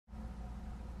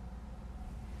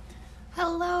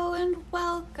Hello and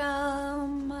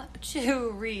welcome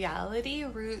to Reality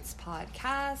Roots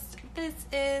Podcast. This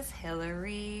is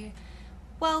Hillary.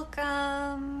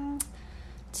 Welcome.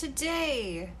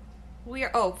 Today we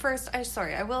are,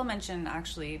 I will mention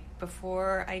actually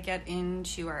before I get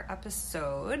into our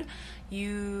episode,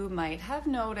 you might have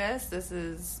noticed this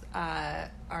is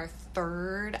our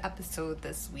third episode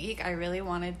this week. I really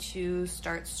wanted to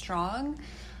start strong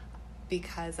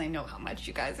because I know how much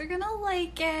you guys are going to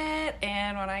like it.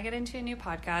 And when I get into a new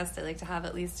podcast, I like to have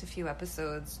at least a few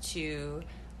episodes to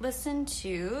listen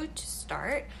to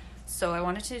start. So I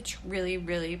wanted to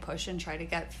really push and try to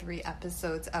get 3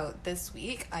 episodes out this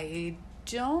week. I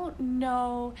don't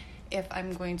know if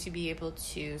I'm going to be able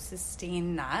to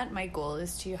sustain that. My goal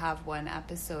is to have 1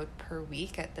 episode per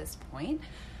week at this point.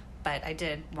 But I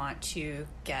did want to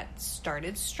get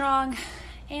started strong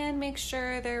and make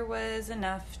sure there was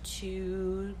enough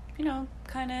to,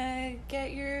 kind of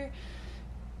get your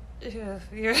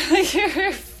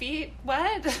feet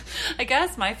wet. I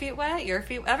guess my feet wet, your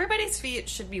feet, everybody's feet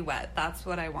should be wet. That's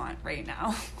what I want right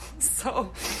now.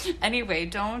 So anyway,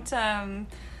 don't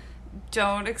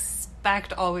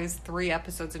expect always 3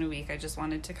 episodes in a week. I just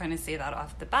wanted to kind of say that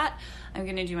off the bat. I'm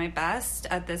going to do my best.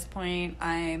 At this point,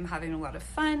 I'm having a lot of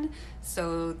fun,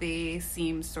 so they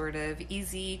seem sort of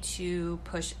easy to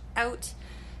push out.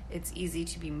 It's easy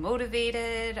to be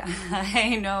motivated.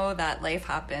 I know that life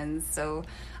happens, so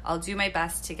I'll do my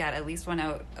best to get at least 1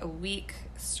 out a week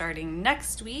starting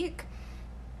next week.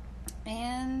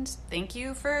 And thank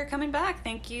you for coming back.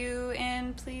 Thank you,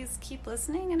 and please keep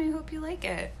listening, and I hope you like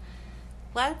it.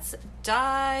 Let's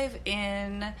dive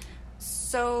in.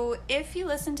 So if you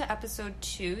listen to episode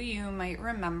 2, you might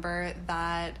remember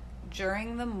that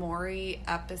during the Maury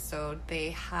episode, they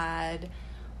had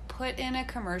put in a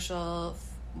commercial.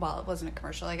 Well, it wasn't a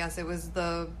commercial. I guess it was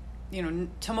the,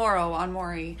 tomorrow on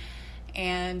Maury.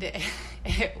 And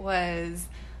it was,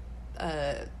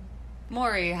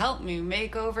 Maury, help me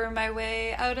make over my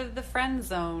way out of the friend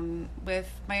zone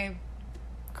with my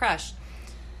crush.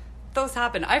 Those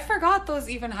happened. I forgot those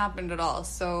even happened at all.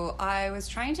 So I was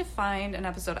trying to find an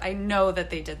episode. I know that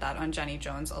they did that on Jenny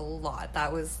Jones a lot.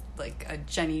 That was like a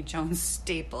Jenny Jones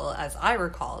staple, as I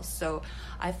recall. So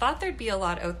I thought there'd be a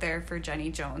lot out there for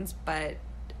Jenny Jones, but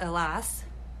alas,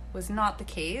 was not the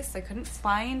case. I couldn't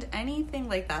find anything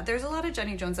like that. There's a lot of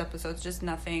Jenny Jones episodes, just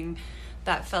nothing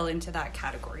that fell into that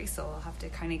category. So I'll have to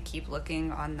kind of keep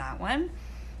looking on that one.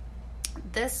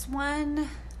 This one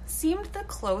seemed the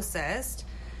closest.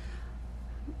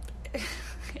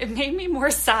 It made me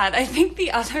more sad. I think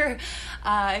the other,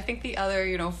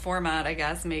 format, I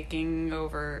guess,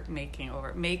 makeover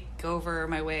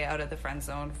my way out of the friend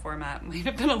zone format might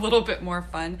have been a little bit more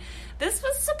fun. This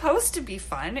was supposed to be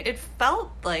fun. It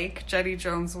felt like Jenny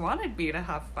Jones wanted me to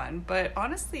have fun, but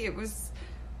honestly, it was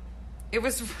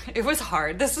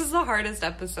hard. This is the hardest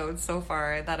episode so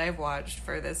far that I've watched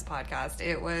for this podcast.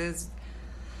 It was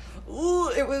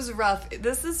rough.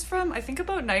 This is from, I think,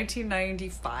 about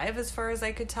 1995, as far as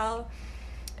I could tell.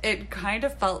 It kind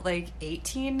of felt like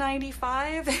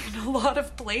 1895 in a lot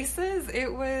of places.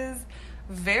 It was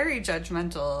very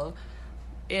judgmental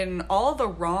in all the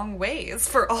wrong ways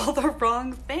for all the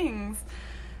wrong things.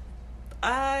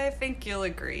 I think you'll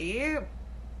agree.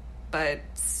 But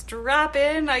strap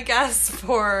in, I guess,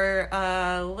 for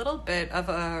a little bit of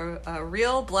a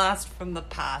real blast from the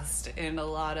past in a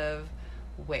lot of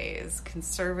ways.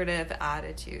 Conservative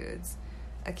attitudes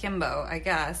akimbo, I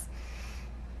guess.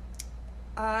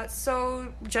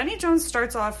 So Jenny Jones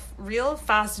starts off real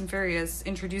fast and furious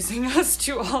introducing us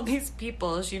to all these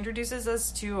people. She introduces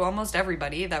us to almost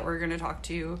everybody that we're going to talk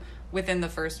to within the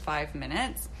first 5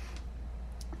 minutes.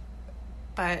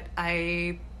 But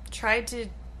I tried to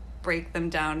break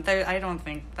them down. I don't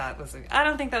think that was a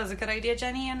good idea,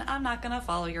 Jenny, and I'm not going to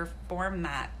follow your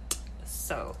format.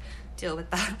 So deal with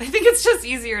that. I think it's just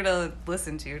easier to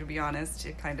listen to be honest,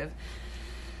 to kind of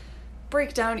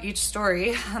break down each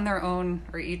story on their own,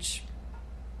 or each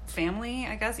family,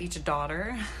 I guess, each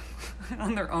daughter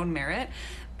on their own merit.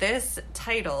 This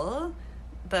title,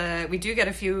 we do get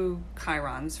a few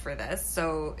chyrons for this,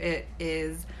 so it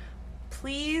is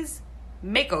Please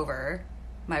Makeover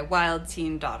My Wild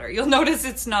Teen Daughter. You'll notice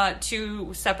it's not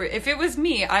 2 separate. If it was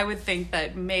me, I would think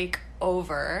that make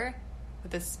over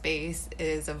with a space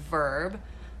is a verb.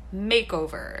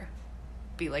 Makeover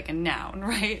be like a noun,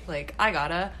 right? Like, I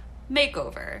gotta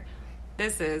makeover.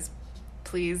 This is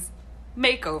Please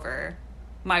Make Over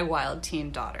My Wild Teen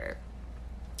Daughter.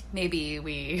 Maybe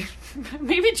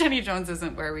Jenny Jones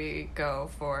isn't where we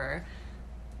go for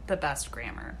the best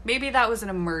grammar. Maybe that was an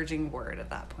emerging word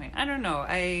at that point. I don't know.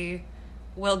 I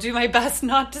will do my best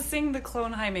not to sing the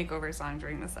Clone High Makeover song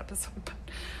during this episode, but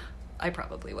I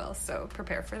probably will, so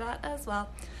prepare for that as well.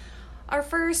 Our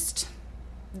first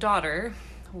daughter,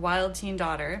 wild teen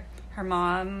daughter, her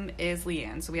mom is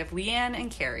Leanne. So we have Leanne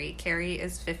and Carrie. Carrie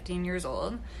is 15 years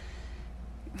old.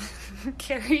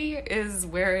 Carrie is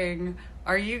wearing...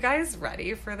 Are you guys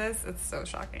ready for this? It's so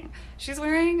shocking. She's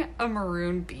wearing a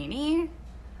maroon beanie,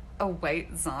 a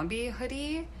white zombie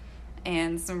hoodie,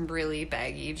 and some really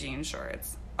baggy jean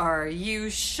shorts. Are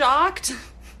you shocked?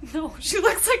 No, she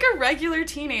looks like a regular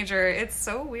teenager. It's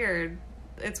so weird.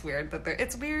 It's weird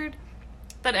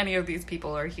that any of these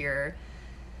people are here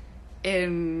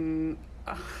in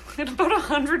about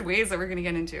 100 ways that we're going to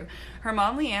get into. Her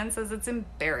mom, Leanne, says it's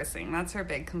embarrassing. That's her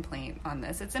big complaint on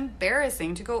this. It's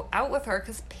embarrassing to go out with her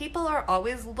because people are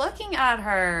always looking at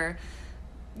her.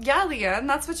 Yeah, Leanne,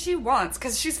 that's what she wants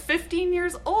because she's 15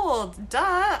 years old.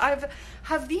 Duh.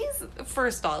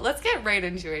 First of all, let's get right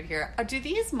into it here. Do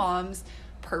these moms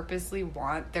purposely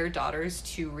want their daughters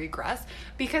to regress?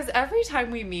 Because every time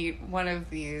we meet one of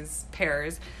these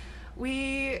pairs,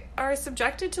 we are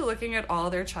subjected to looking at all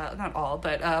their not all,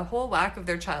 but a whole whack of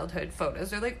their childhood photos.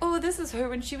 They're like, oh, this is her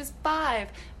when she was 5.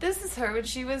 This is her when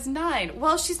she was 9.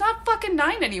 Well, she's not fucking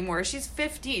 9 anymore. She's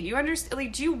 15. You understand?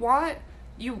 Like, do you want,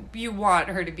 you want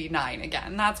her to be 9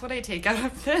 again? That's what I take out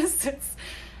of this.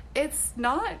 It's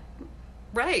not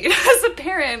right. As a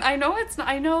parent, I know it's not,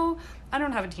 I know I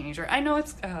don't have a teenager. I know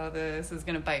this is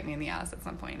going to bite me in the ass at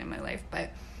some point in my life,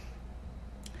 but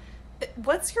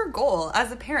what's your goal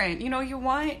as a parent? You know, you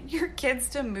want your kids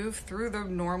to move through the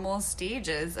normal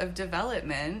stages of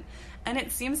development, and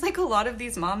it seems like a lot of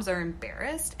these moms are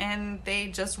embarrassed and they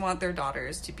just want their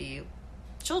daughters to be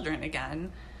children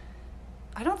again.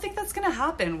 I don't think that's going to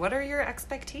happen. What are your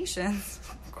expectations?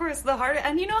 Of course, the harder,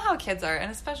 and you know how kids are,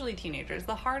 and especially teenagers,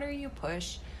 the harder you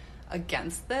push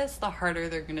against this, the harder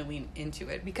they're going to lean into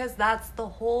it, because that's the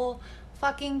whole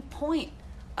fucking point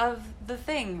of the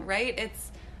thing, right? It's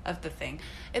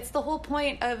the whole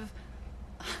point of,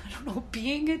 I don't know,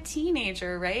 being a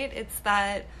teenager, right? It's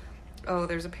that,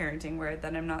 there's a parenting word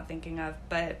that I'm not thinking of,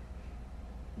 but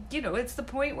you know, it's the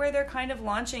point where they're kind of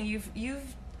launching.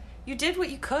 You did what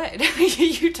you could.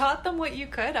 You taught them what you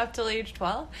could up till age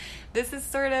 12. This is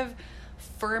sort of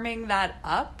firming that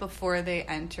up before they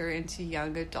enter into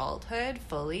young adulthood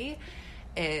fully.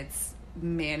 It's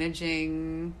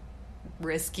managing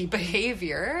risky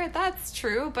behavior. That's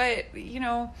true, but you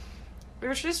know,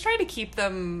 we're just trying to keep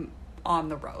them on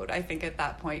the road. I think at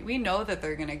that point we know that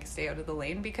they're going to stay out of the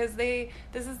lane because this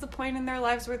is the point in their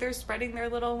lives where they're spreading their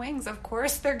little wings. Of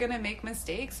course they're going to make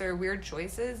mistakes or weird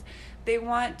choices. They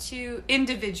want to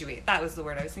individuate. That was the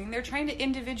word I was thinking. They're trying to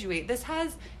individuate. This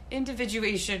has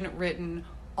individuation written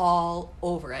all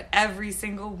over it. Every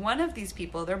single one of these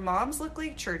people, their moms look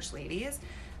like church ladies.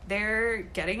 They're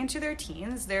getting into their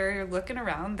teens. They're looking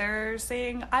around. They're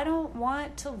saying, I don't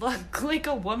want to look like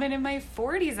a woman in my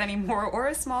 40s anymore or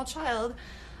a small child.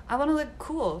 I want to look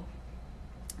cool.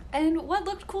 And what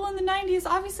looked cool in the 90s,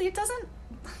 obviously it doesn't,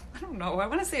 I don't know. I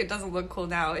want to say it doesn't look cool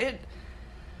now.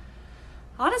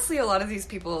 Honestly, a lot of these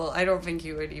people, I don't think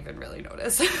you would even really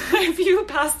notice. If you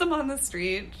pass them on the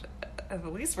street, at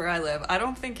least where I live, I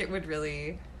don't think it would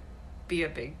really be a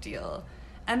big deal.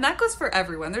 And that goes for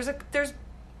everyone.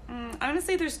 I'm going to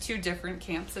say there's 2 different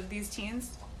camps of these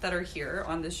teens that are here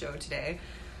on the show today.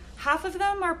 Half of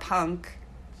them are punk,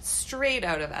 straight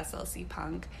out of SLC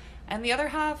punk, and the other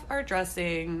half are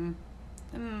dressing,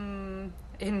 in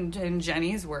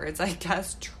Jenny's words, I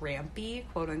guess, trampy,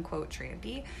 quote unquote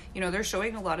trampy. You know, they're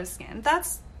showing a lot of skin.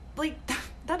 That's, like,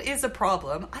 that is a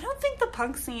problem. I don't think the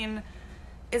punk scene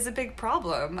is a big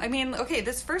problem. I mean, okay,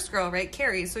 this first girl, right,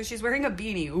 Carrie, so she's wearing a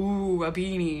beanie. Ooh, a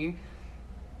beanie.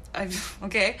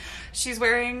 Okay, she's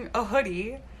wearing a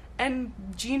hoodie and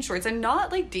jean shorts, and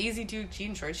not like Daisy Duke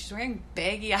jean shorts. She's wearing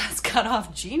baggy ass cut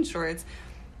off jean shorts.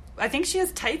 I think she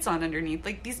has tights on underneath.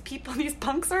 Like, these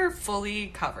punks are fully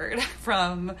covered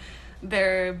from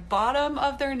their bottom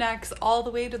of their necks all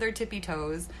the way to their tippy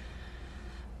toes.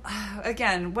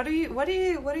 Again, what are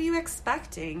you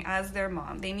expecting as their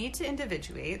mom? They need to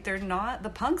individuate. They're not, the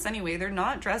punks anyway, they're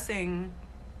not dressing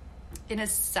in a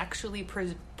sexually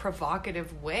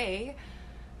provocative way.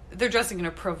 They're dressing in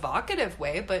a provocative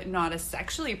way, but not a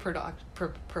sexually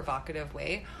provocative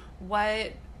way.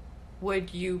 What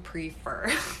would you prefer?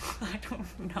 I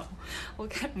don't know. We'll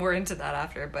get more into that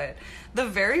after, but the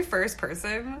very first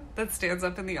person that stands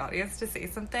up in the audience to say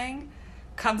something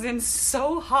comes in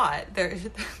so hot.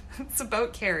 It's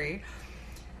about Carrie.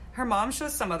 Her mom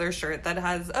shows some other shirt that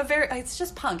has it's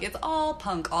just punk. It's all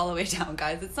punk all the way down,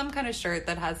 guys. It's some kind of shirt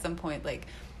that has some point like,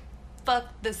 fuck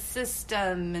the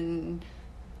system and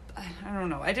I don't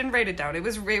know. I didn't write it down. It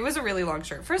was a really long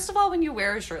shirt. First of all, when you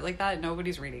wear a shirt like that,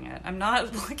 nobody's reading it. I'm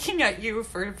not looking at you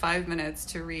for 5 minutes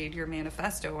to read your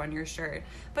manifesto on your shirt.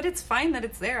 But it's fine that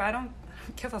it's there. I don't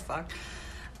give a fuck.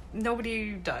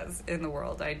 Nobody does in the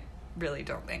world. I really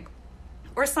don't think.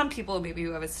 Or some people maybe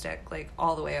who have a stick like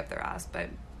all the way up their ass. But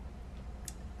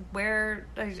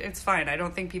it's fine. I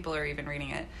don't think people are even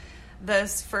reading it.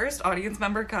 This first audience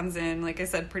member comes in, like I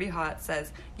said, pretty hot,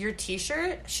 says, your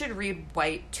t-shirt should read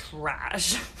white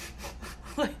trash.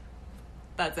 Like,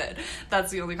 that's it.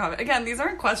 That's the only comment. Again, these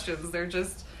aren't questions. They're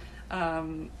just,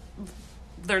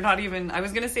 they're not even, I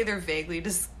was going to say they're vaguely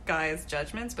disguised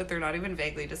judgments, but they're not even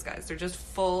vaguely disguised. They're just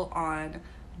full on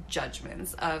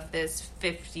judgments of this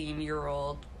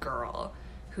 15-year-old girl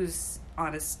who's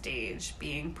on a stage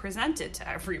being presented to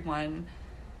everyone.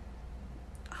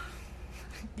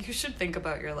 You should think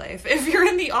about your life. If you're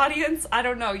in the audience, I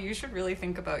don't know, you should really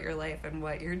think about your life and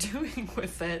what you're doing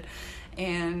with it.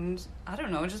 And I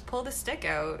don't know, just pull the stick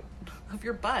out of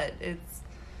your butt. It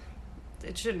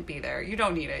shouldn't be there. You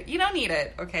don't need it. You don't need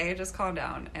it, okay? Just calm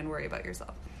down and worry about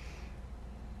yourself.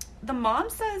 The mom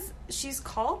says she's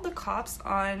called the cops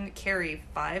on Carrie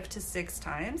 5 to 6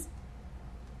 times.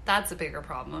 That's a bigger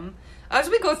problem. As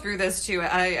we go through this too,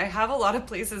 I have a lot of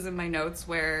places in my notes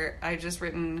where I just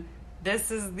written,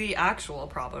 this is the actual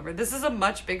problem, or this is a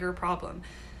much bigger problem.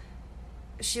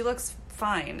 She looks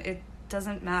fine. It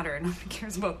doesn't matter. Nobody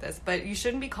cares about this. But you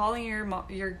shouldn't be calling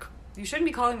you shouldn't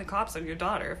be calling the cops on your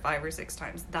daughter 5 or 6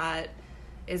 times. That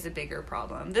is a bigger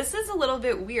problem. This is a little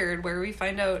bit weird where we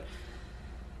find out,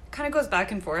 kind of goes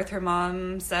back and forth. Her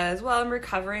mom says, well, I'm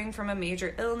recovering from a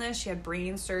major illness. She had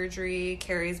brain surgery.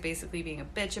 Carrie's basically being a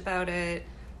bitch about it.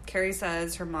 Carrie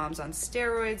says her mom's on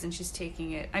steroids and she's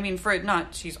taking it. I mean,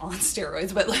 she's on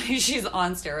steroids, but like she's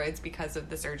on steroids because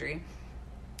of the surgery.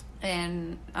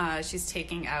 And she's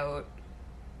taking out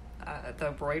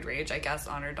the roid rage, I guess,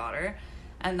 on her daughter.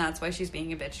 And that's why she's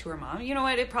being a bitch to her mom. You know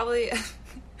what? It probably...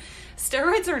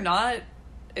 steroids are not...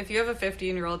 If you have a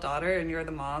 15-year-old daughter and you're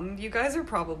the mom, you guys are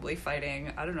probably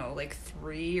fighting, I don't know, like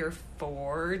 3 or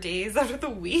 4 days out of the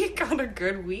week on a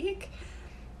good week.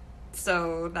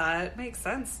 So that makes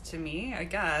sense to me, I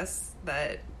guess,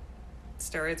 that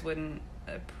steroids wouldn't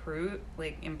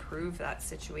improve that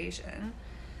situation.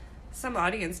 Some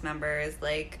audience member is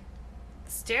like,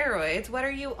 steroids, what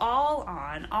are you all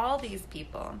on? All these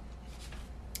people.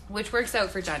 Which works out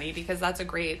for Jenny because that's a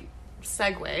great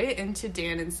segue into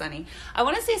Dan and Sunny. I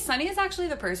want to say Sunny is actually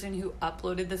the person who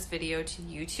uploaded this video to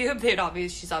YouTube.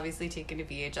 She's obviously taken to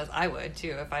VHS. I would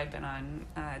too if I'd been on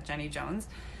Jenny Jones.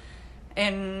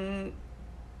 And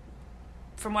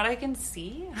from what I can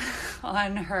see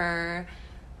on her,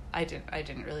 I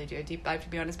didn't really do a deep dive to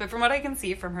be honest, but from what I can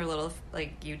see from her little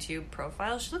like YouTube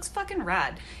profile, she looks fucking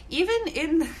rad. Even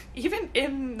in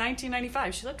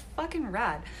 1995, she looked fucking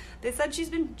rad. They said she's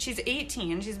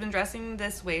 18. She's been dressing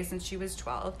this way since she was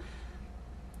 12.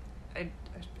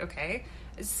 Okay.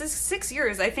 It's 6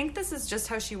 years. I think this is just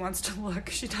how she wants to look.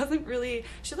 She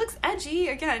looks edgy.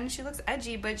 Again, she looks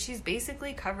edgy, but she's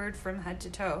basically covered from head to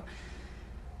toe.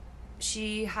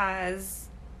 She has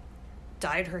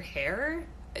dyed her hair.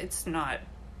 It's not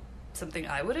something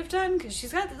I would have done because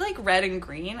she's got like red and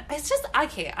green. It's just,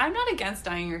 okay, I'm not against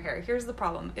dyeing your hair. Here's the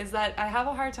problem, is that I have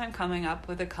a hard time coming up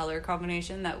with a color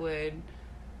combination that would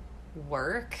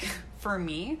work for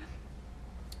me.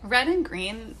 Red and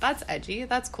green, that's edgy.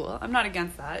 That's cool. I'm not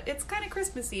against that. It's kind of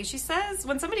Christmassy. She says,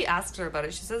 when somebody asks her about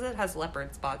it, she says it has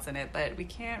leopard spots in it, but we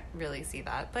can't really see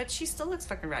that. But she still looks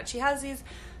fucking rad. She has these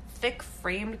thick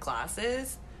framed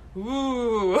glasses.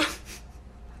 Ooh.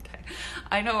 Okay.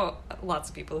 I know lots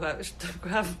of people who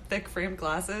have thick framed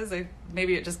glasses.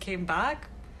 Maybe it just came back.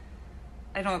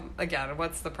 Again,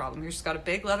 what's the problem here? She's got a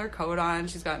big leather coat on.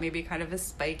 She's got maybe kind of a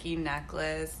spiky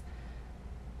necklace.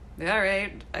 All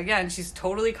right. Again, she's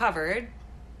totally covered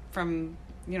from,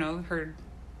 her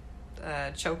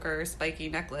choker spiky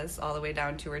necklace all the way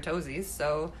down to her toesies.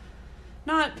 So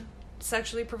not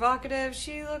sexually provocative.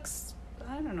 She looks,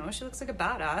 I don't know, she looks like a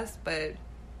badass, but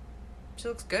she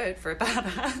looks good for a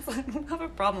badass. I don't have a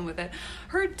problem with it.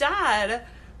 Her dad,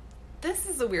 this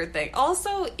is a weird thing.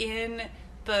 Also in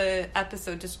the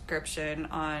episode description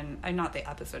not the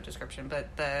episode description,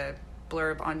 but the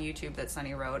blurb on YouTube that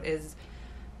Sunny wrote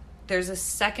there's a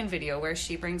second video where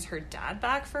she brings her dad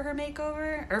back for her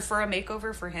makeover, or for a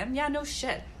makeover for him. Yeah, no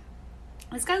shit.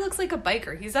 This guy looks like a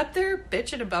biker. He's up there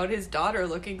bitching about his daughter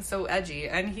looking so edgy,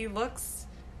 and he looks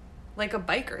like a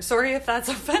biker. Sorry if that's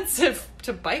offensive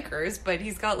to bikers, but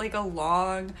he's got like a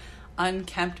long,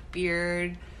 unkempt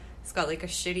beard. He's got like a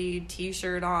shitty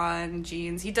t-shirt on,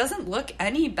 jeans. He doesn't look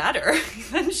any better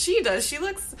than she does. She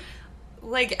looks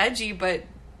like edgy, but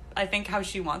I think how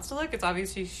she wants to look, it's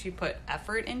obviously she put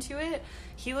effort into it.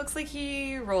 He looks like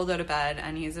he rolled out of bed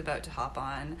and he's about to hop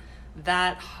on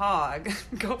that hog,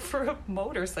 go for a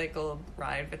motorcycle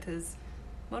ride with his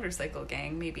motorcycle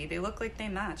gang. Maybe they look like they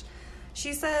match.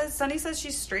 Sunny says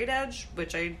she's straight edge,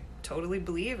 which I totally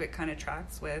believe. It kind of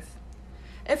tracks with,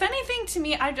 if anything, to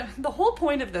me, the whole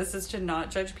point of this is to not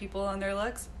judge people on their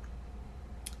looks.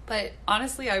 But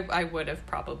honestly, I would have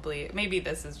probably, maybe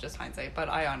this is just hindsight, but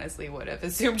I honestly would have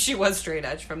assumed she was straight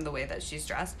edge from the way that she's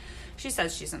dressed. She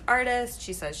says she's an artist.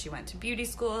 She says she went to beauty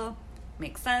school.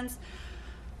 Makes sense.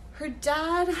 Her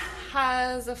dad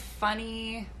has a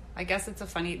funny, I guess it's a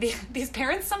funny, these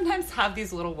parents sometimes have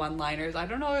these little one-liners. I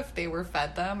don't know if they were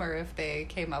fed them or if they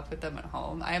came up with them at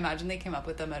home. I imagine they came up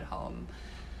with them at home.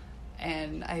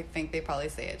 And I think they probably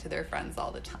say it to their friends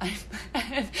all the time.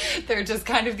 And they're just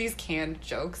kind of these canned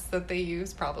jokes that they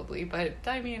use probably. But,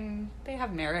 I mean, they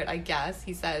have merit, I guess.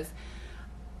 He says,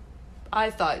 I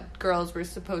thought girls were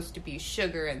supposed to be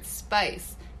sugar and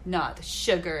spice, not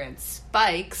sugar and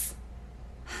spikes.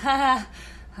 He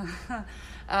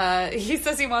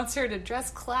says he wants her to dress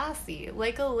classy,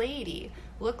 like a lady,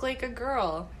 look like a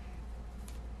girl.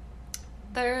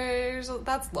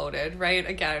 That's loaded, right?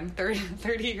 Again,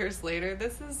 30 years later,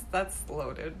 that's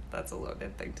loaded. That's a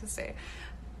loaded thing to say.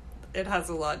 It has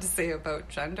a lot to say about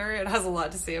gender. It has a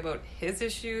lot to say about his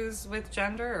issues with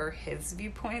gender or his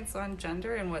viewpoints on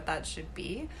gender and what that should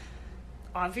be.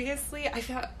 Obviously,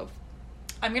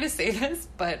 I'm going to say this,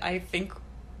 but I think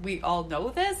we all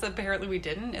know this. Apparently we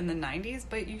didn't in the 90s,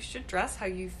 but you should dress how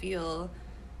you feel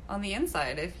on the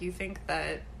inside. If you think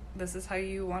that this is how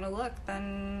you want to look,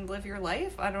 then live your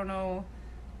life. I don't know,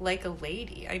 like a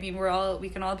lady. I mean, we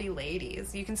can all be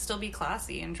ladies. You can still be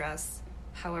classy and dress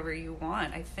however you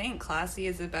want. I think classy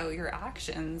is about your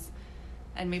actions,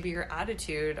 and maybe your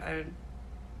attitude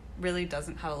really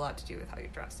doesn't have a lot to do with how you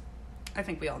dress. I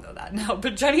think we all know that now.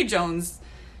 But Jenny Jones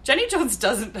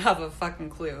doesn't have a fucking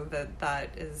clue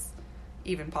that is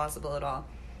even possible at all.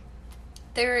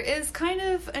 There is kind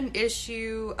of an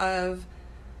issue of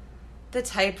the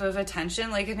type of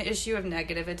attention, like an issue of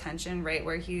negative attention, right?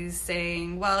 Where he's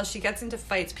saying, well, she gets into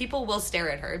fights. People will stare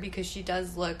at her because she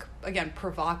does look, again,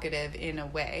 provocative in a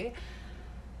way.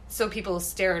 So people will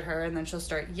stare at her and then she'll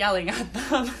start yelling at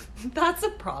them. That's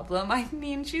a problem. I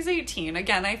mean, she's 18.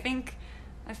 Again, I think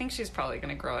she's probably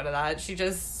going to grow out of that. She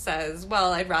just says,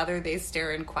 well, I'd rather they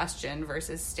stare and question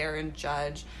versus stare and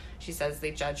judge. She says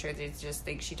they judge her. They just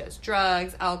think she does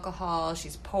drugs, alcohol,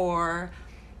 she's poor.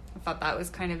 I thought that was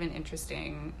kind of an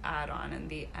interesting add-on in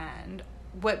the end.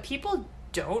 What people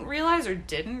don't realize or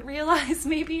didn't realize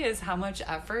maybe is how much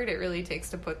effort it really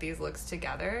takes to put these looks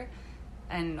together.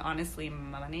 And honestly,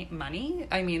 money.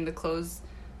 I mean, the clothes,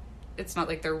 it's not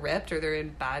like they're ripped or they're in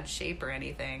bad shape or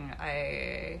anything.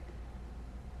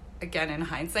 Again, in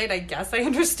hindsight, I guess I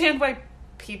understand why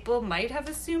people might have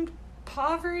assumed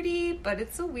poverty, but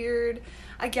it's a weird,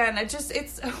 again,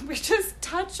 we just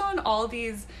touch on all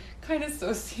these kind of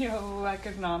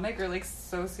socioeconomic or like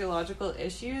sociological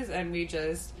issues and we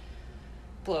just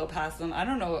blow past them. I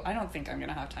don't know. I don't think I'm going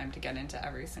to have time to get into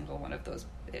every single one of those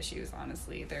issues,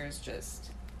 honestly. There's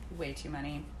just way too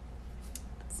many.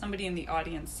 Somebody in the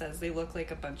audience says they look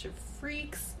like a bunch of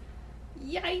freaks.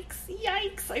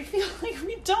 Yikes. I feel like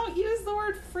we don't use the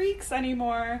word freaks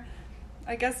anymore.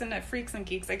 I guess in Freaks and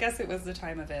Geeks, I guess it was the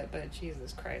time of it, but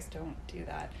Jesus Christ, don't do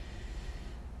that.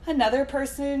 Another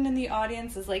person in the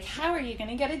audience is like, how are you going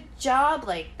to get a job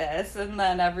like this? And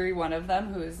then every one of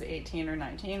them who is 18 or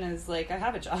 19 is like, I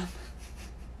have a job.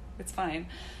 It's fine.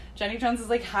 Jenny Jones is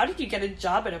like, how did you get a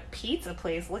job at a pizza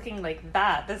place looking like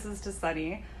that? This is to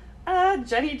Sunny.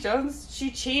 Jenny Jones,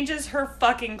 she changes her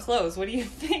fucking clothes. What do you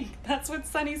think? That's what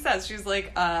Sunny says. She's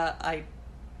like, I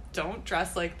don't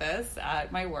dress like this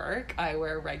at my work. I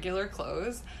wear regular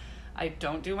clothes. I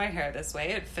don't do my hair this way.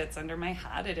 It fits under my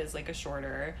hat. It is like a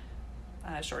shorter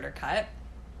cut.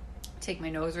 Take my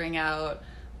nose ring out.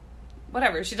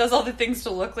 Whatever. She does all the things to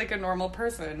look like a normal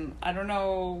person. I don't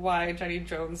know why Jenny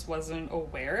Jones wasn't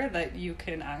aware that you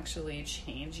can actually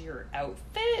change your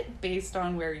outfit based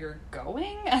on where you're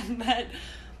going, and that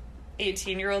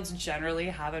 18-year-olds generally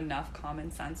have enough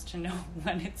common sense to know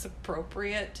when it's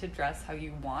appropriate to dress how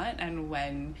you want and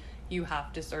when you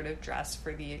have to sort of dress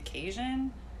for the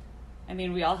occasion. I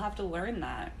mean, we all have to learn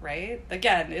that, right?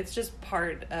 Again, it's just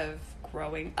part of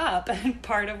growing up and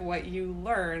part of what you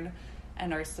learn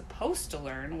and are supposed to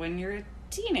learn when you're a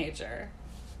teenager.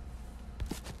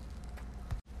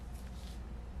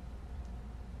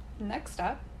 Next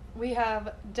up, we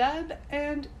have Deb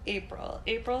and April.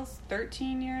 April's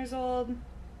 13 years old.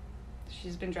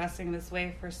 She's been dressing this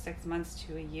way for 6 months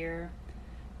to a year.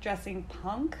 dressing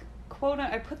punk, quote,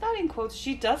 I put that in quotes.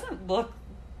 She doesn't look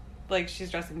like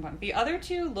she's dressing punk. The other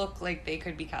two look like they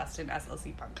could be cast in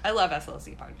SLC punk. I love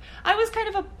SLC punk. I was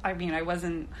kind of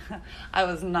I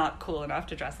was not cool enough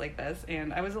to dress like this,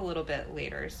 and I was a little bit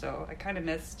later, so I kind of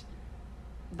missed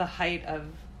the height of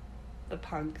the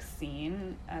punk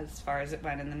scene as far as it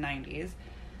went in the 90s.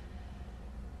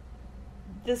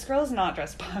 This girl's not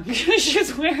dressed punk.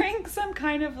 She's wearing some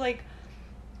kind of like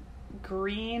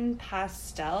green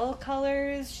pastel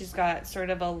colors. She's got sort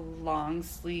of a long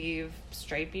sleeve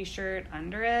stripy shirt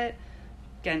under it.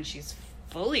 Again, she's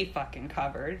fully fucking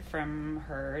covered from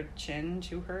her chin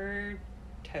to her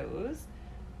toes.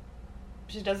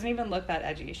 She doesn't even look that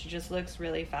edgy. She just looks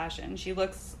really fashion. She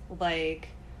looks like,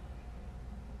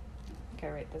 I think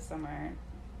I write this somewhere.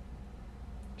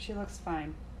 She looks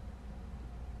fine.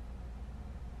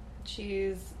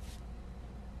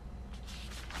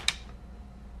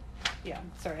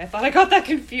 Sorry, I thought I got that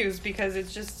confused because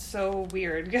it's just so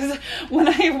weird. Because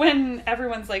when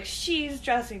everyone's like, she's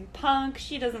dressing punk,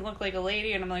 she doesn't look like a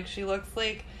lady, and I'm like, she looks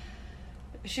like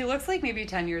maybe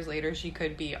 10 years later she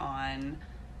could be on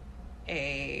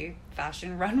a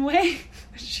fashion runway.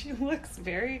 She looks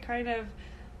very kind of,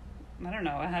 I don't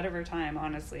know, ahead of her time,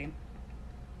 honestly.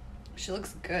 She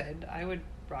looks good. I would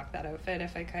rock that outfit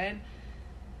if I could.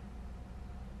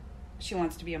 She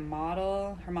wants to be a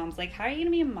model. Her mom's like, how are you going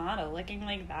to be a model looking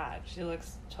like that? She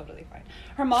looks totally fine.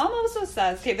 Her mom also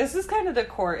says, okay, this is kind of the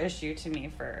core issue to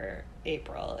me for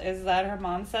April, is that her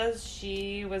mom says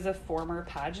she was a former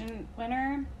pageant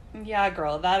winner. Yeah,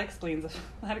 girl, that explains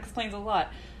a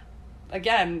lot.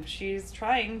 Again, she's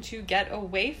trying to get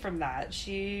away from that.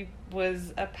 She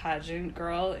was a pageant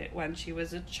girl when she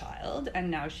was a child,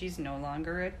 and now she's no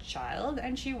longer a child,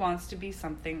 and she wants to be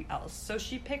something else. So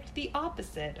she picked the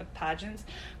opposite of pageants.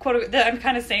 I'm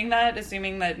kind of saying that,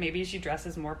 assuming that maybe she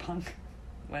dresses more punk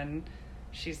when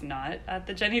she's not at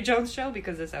the Jenny Jones show,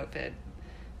 because this outfit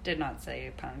did not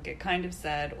say punk. It kind of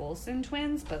said Olsen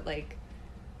twins, but like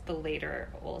the later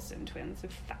Olsen twins, the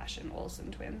fashion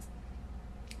Olsen twins.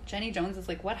 Jenny Jones is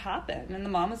like, what happened? And the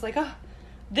mom is like, oh,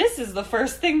 this is the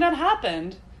first thing that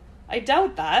happened. I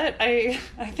doubt that. I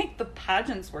think the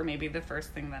pageants were maybe the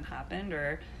first thing that happened,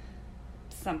 or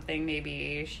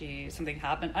something, something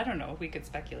happened. I don't know. We could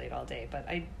speculate all day, but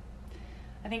I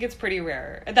think it's pretty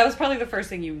rare. That was probably the first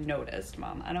thing you noticed,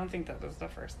 Mom. I don't think that was the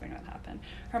first thing that happened.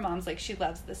 Her mom's like, she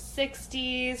loves the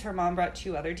 60s. Her mom brought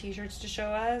 2 other t-shirts to show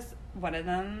us. One of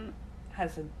them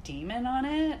has a demon on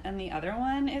it, and the other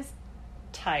one is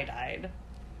tie-dyed.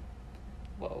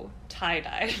 Whoa,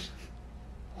 tie-dyed.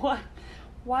 What?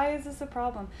 Why is this a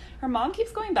problem? Her mom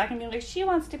keeps going back and being like, she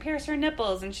wants to pierce her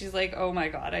nipples, and she's like, oh my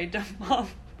god, I don't, Mom.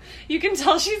 You can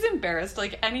tell she's embarrassed.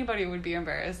 Like, anybody would be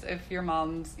embarrassed if your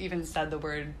mom's even said the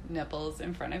word nipples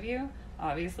in front of you,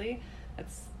 obviously.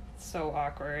 That's so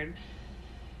awkward.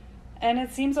 And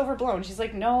it seems overblown. She's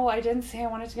like, no, I didn't say I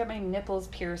wanted to get my nipples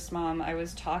pierced, Mom. I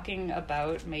was talking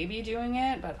about maybe doing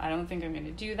it, but I don't think I'm going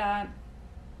to do that.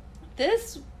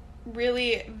 This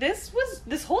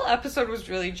whole episode was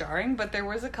really jarring, but there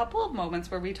was a couple of moments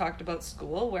where we talked about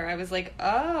school where I was like,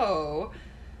 oh,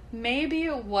 maybe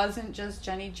it wasn't just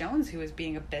Jenny Jones who was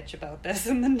being a bitch about this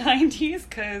in the 90s,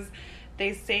 because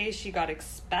they say she got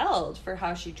expelled for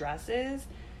how she dresses.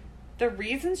 The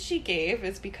reasons she gave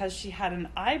is because she had an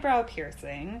eyebrow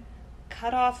piercing,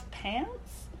 cut off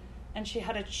pants, and she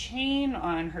had a chain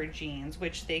on her jeans,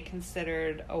 which they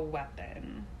considered a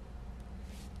weapon.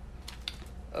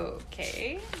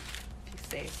 Okay, if you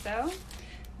say so.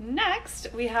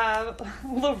 Next, we have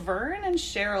Laverne and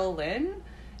Cheryl Lynn.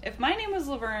 If my name was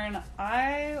Laverne,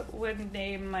 I would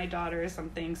name my daughter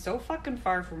something so fucking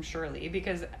far from Shirley,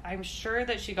 because I'm sure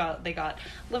that they got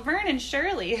Laverne and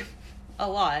Shirley a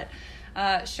lot.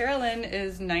 Sherilyn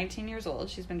is 19 years old.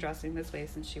 She's been dressing this way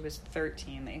since she was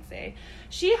 13, they say.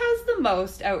 She has the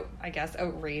most,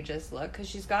 outrageous look, because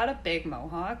she's got a big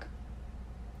mohawk,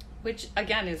 which,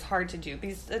 again, is hard to do.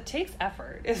 It takes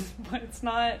effort. It's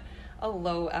not a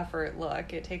low effort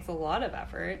look. It takes a lot of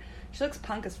effort. She looks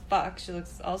punk as fuck. She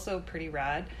looks also pretty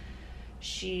rad.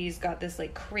 She's got this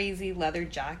like crazy leather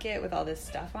jacket with all this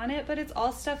stuff on it, but it's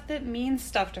all stuff that means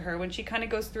stuff to her. When she kind of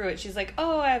goes through it, she's like,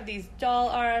 oh, I have these doll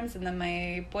arms, and then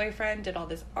my boyfriend did all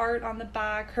this art on the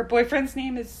back. Her boyfriend's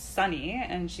name is Sunny,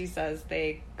 and she says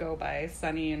they go by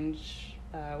Sunny and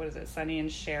Sunny and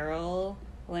Cheryl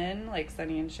Lynn, like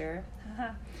Sunny and Cher.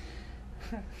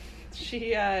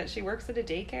 She works at a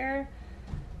daycare.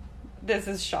 This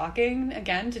is shocking,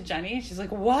 again, to Jenny. She's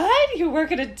like, what? You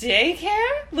work at a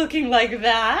daycare? Looking like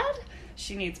that?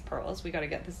 She needs pearls. We gotta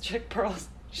get this chick pearls.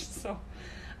 She's so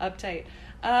uptight.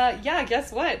 Yeah,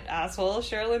 guess what, asshole?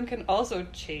 Sherilyn can also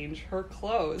change her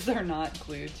clothes. They're not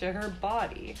glued to her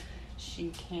body. She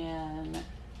can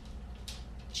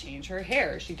change her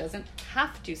hair. She doesn't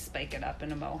have to spike it up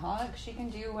in a mohawk. She can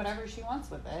do whatever she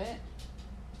wants with it.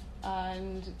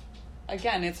 And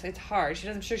again, it's hard. She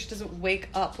doesn't wake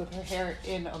up with her hair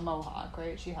in a mohawk,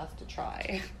 right? She has to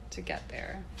try to get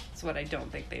there. That's what I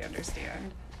don't think they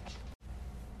understand.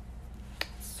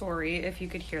 Sorry if you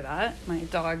could hear that. My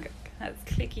dog has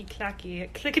clickety-clack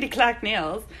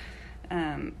nails.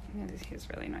 He's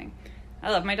really annoying. I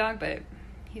love my dog, but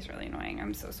he's really annoying.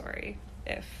 I'm so sorry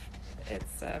if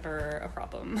it's ever a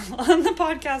problem on the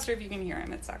podcast, or if you can hear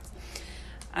him, it sucks.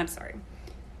 I'm sorry.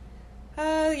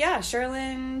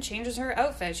 Sherilyn changes her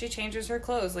outfit. She changes her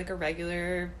clothes like a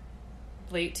regular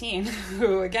late teen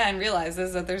who, again,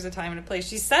 realizes that there's a time and a place.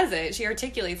 She says it. She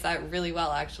articulates that really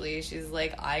well, actually. She's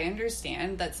like, I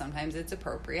understand that sometimes it's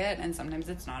appropriate and sometimes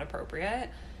it's not appropriate.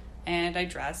 And I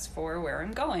dress for where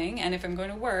I'm going. And if I'm going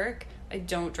to work, I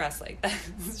don't dress like that.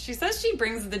 She says she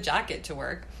brings the jacket to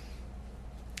work.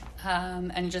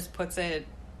 And just puts it,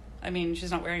 she's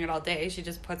not wearing it all day. She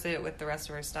just puts it with the rest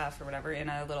of her stuff or whatever in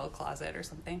a little closet or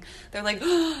something. They're like,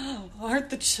 oh, aren't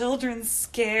the children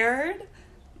scared?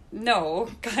 No,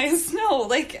 guys, no.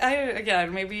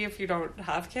 Again, maybe if you don't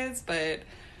have kids, but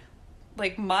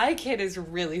my kid is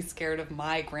really scared of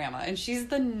my grandma, and she's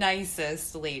the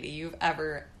nicest lady you've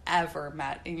ever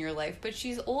met in your life, but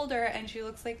she's older and she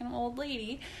looks like an old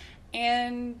lady,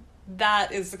 and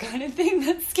that is the kind of thing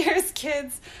that scares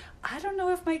kids. I don't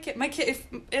know if my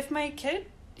kid,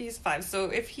 he's 5, so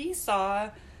if he saw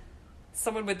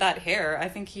someone with that hair, I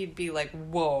think he'd be like,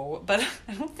 whoa, but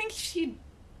I don't think he'd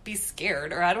be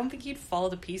scared, or I don't think he'd fall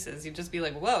to pieces. He'd just be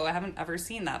like, whoa, I haven't ever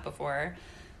seen that before.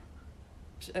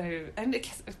 And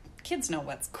kids know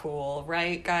what's cool,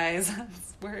 right, guys?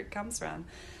 That's where it comes from.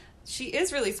 She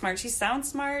is really smart. She sounds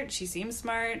smart. She seems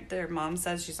smart. Their mom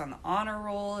says she's on the honor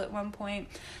roll at one point.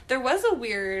 There was a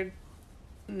weirdness,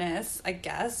 I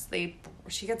guess.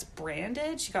 She gets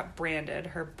branded. She got branded.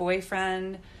 Her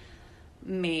boyfriend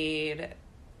made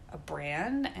a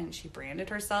brand, and she branded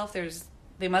herself.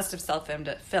 They must have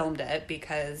filmed it,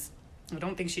 because I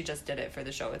don't think she just did it for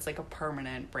the show. It's like a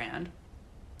permanent brand.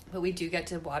 But we do get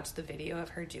to watch the video of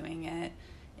her doing it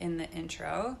in the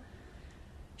intro.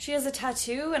 She has a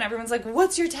tattoo, and everyone's like,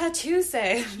 what's your tattoo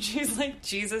say? And she's like,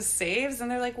 Jesus saves.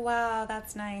 And they're like, wow,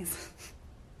 that's nice.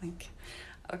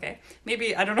 Okay.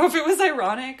 Maybe, I don't know if it was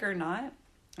ironic or not.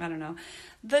 I don't know.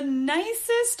 The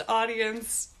nicest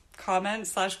audience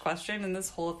comment / question in this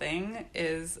whole thing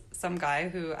is some guy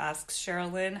who asks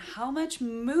Sherilyn, how much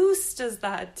mousse does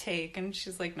that take? And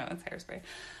she's like, no, it's hairspray.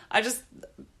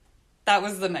 That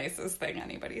was the nicest thing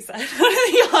anybody said out of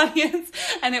the audience.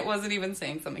 And it wasn't even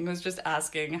saying something. It was just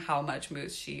asking how much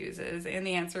mousse she uses. And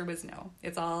the answer was no.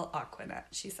 It's all Aquanet,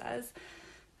 she says.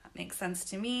 That makes sense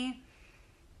to me.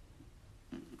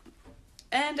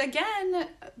 And again,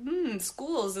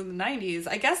 schools in the 90s.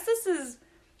 I guess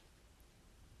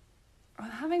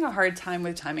I'm having a hard time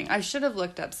with timing. I should have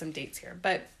looked up some dates here,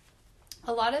 but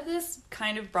a lot of this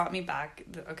kind of brought me back.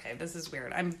 Okay, this is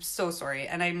weird. I'm so sorry.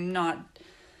 And I'm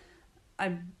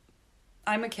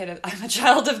a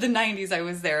child of the 90s. I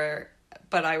was there,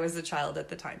 but I was a child at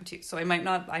the time too. So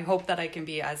I hope that I can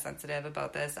be as sensitive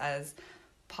about this as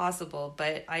possible,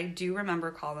 but I do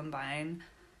remember Columbine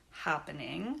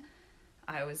happening.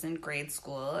 I was in grade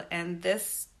school, and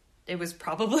it was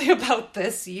probably about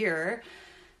this year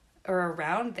or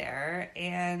around there,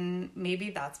 and maybe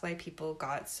that's why people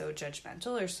got so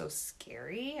judgmental or so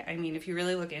scary. I mean, if you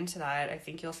really look into that, I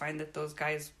think you'll find that those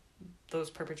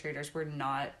perpetrators were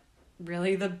not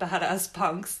really the badass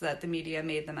punks that the media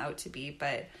made them out to be,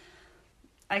 but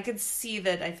I could see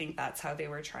that. I think that's how they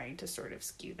were trying to sort of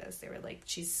skew this. They were like,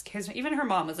 even her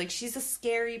mom was like, she's a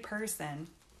scary person.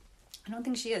 I don't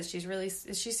think she is.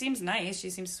 She seems nice.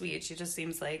 She seems sweet. She just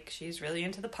seems like she's really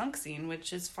into the punk scene,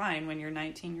 which is fine when you're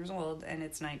 19 years old and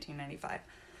it's 1995.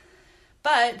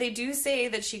 But they do say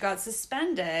that she got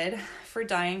suspended for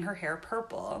dyeing her hair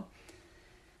purple.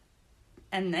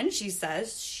 And then she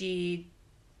says she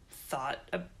thought,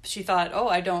 oh,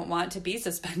 I don't want to be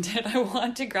suspended. I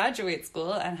want to graduate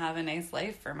school and have a nice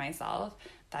life for myself.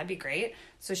 That'd be great.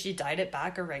 So she dyed it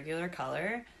back a regular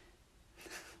color,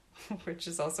 which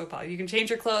is also possible. You can change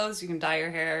your clothes. You can dye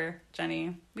your hair,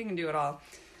 Jenny. We can do it all.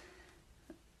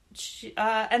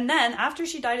 And then after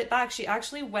she dyed it back, she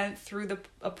actually went through the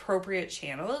appropriate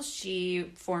channels.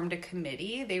 She formed a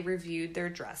committee. They reviewed their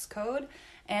dress code.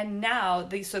 And now,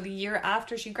 the year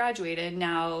after she graduated,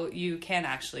 now you can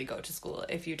actually go to school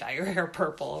if you dye your hair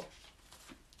purple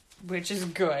which is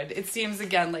good. It seems,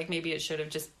 again, like maybe it should have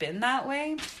just been that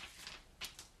way.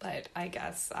 But I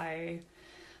guess I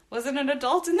wasn't an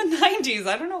adult in the 90s.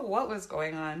 I don't know what was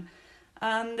going on.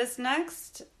 This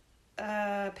next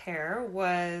pair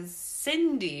was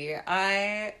Cindy.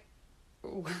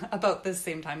 About the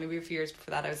same time, maybe a few years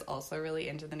before that, I was also really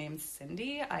into the name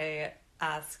Cindy. I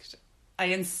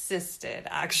insisted,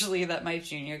 actually, that my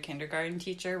junior kindergarten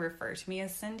teacher refer to me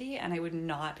as Cindy, and I would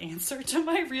not answer to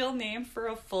my real name for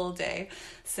a full day.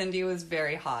 Cindy was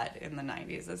very hot in the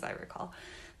 90s, as I recall.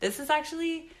 This is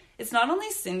actually, it's not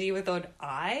only Cindy without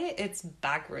I, it's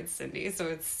backwards Cindy, so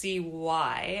it's C-Y-N-D-I.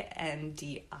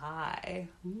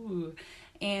 Ooh.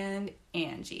 And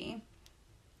Angie.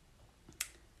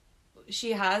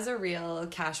 She has a real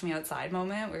cash me outside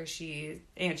moment where she's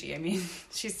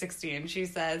 16. She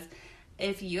says,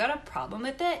 if you got a problem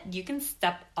with it, you can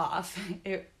step off.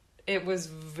 It was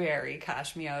very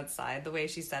cash me outside, the way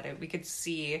she said it. We could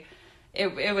see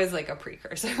it was like a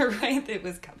precursor, right? It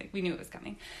was coming. We knew it was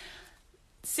coming.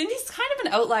 Cindy's kind of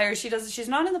an outlier. She's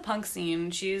not in the punk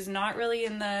scene. She's not really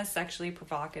in the sexually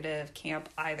provocative camp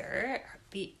either.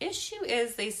 The issue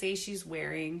is they say she's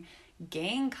wearing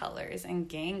gang colors and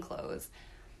gang clothes.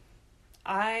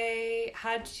 I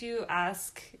had to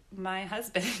ask my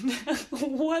husband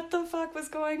what the fuck was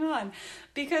going on,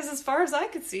 because as far as I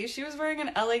could see, she was wearing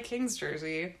an LA Kings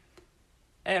jersey,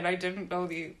 and I didn't know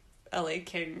the LA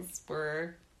Kings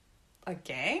were a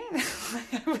gang.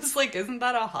 I was like, isn't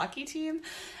that a hockey team?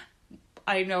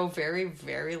 I know very,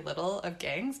 very little of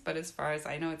gangs, but as far as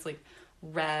I know, it's like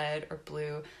red or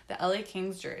blue. The LA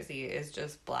Kings jersey is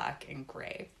just black and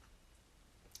gray.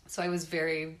 So I was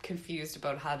very confused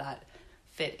about how that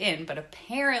fit in, but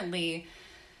apparently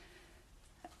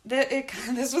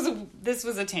this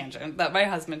was a tangent that my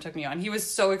husband took me on. He was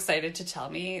so excited to tell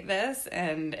me this,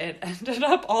 and it ended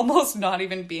up almost not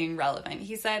even being relevant.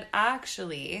 He said,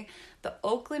 actually, the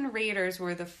Oakland Raiders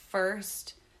were the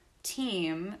first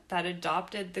team that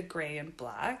adopted the gray and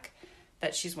black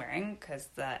that she's wearing, because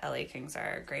the LA Kings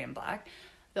are gray and black.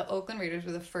 The Oakland Raiders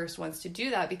were the first ones to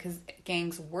do that because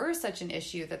gangs were such an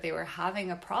issue that they were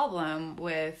having a problem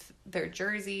with their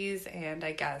jerseys and,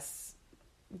 I guess,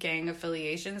 gang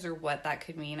affiliations, or what that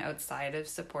could mean outside of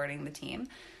supporting the team.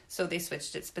 So they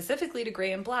switched it specifically to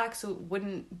gray and black so it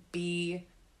wouldn't be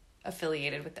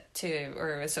affiliated with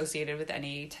or associated with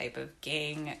any type of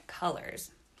gang colors,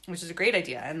 which is a great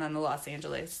idea. And then the LA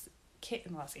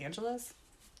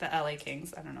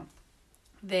Kings, I don't know,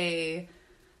 they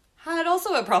had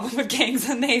also a problem with gangs,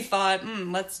 and they thought,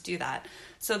 let's do that.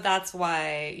 So that's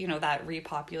why, that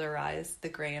repopularized the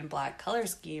gray and black color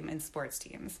scheme in sports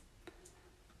teams.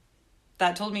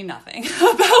 That told me nothing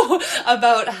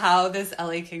about how this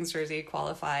LA Kings jersey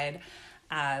qualified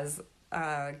as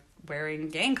wearing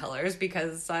gang colors,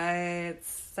 because it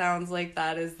sounds like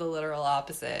that is the literal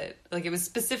opposite. Like, it was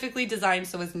specifically designed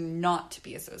so as not to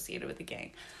be associated with a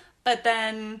gang. But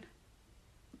then,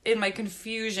 in my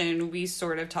confusion, we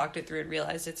sort of talked it through and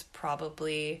realized it's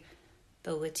probably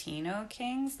the Latino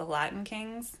Kings, the Latin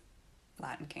Kings,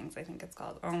 I think it's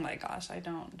called. Oh my gosh, I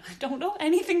don't know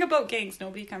anything about gangs.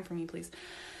 Nobody come for me, please.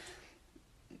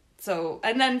 So,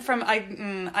 and then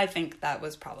I think that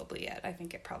was probably it. I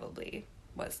think it probably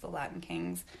was the Latin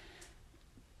Kings.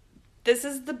 This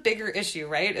is the bigger issue,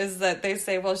 right? Is that they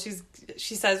say, well, she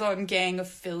says, well, I'm gang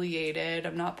affiliated.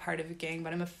 I'm not part of a gang,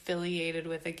 but I'm affiliated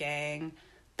with a gang.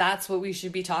 That's what we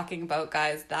should be talking about,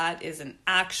 guys. That is an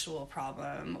actual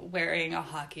problem. Wearing a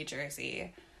hockey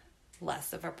jersey,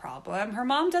 less of a problem. Her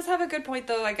mom does have a good point,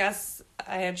 though. I guess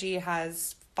Angie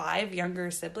has 5 younger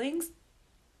siblings.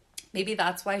 Maybe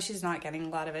that's why she's not getting a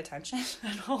lot of attention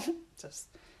at home. Just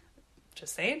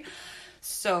saying.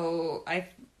 So I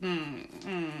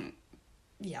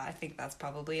think that's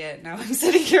probably it. Now I'm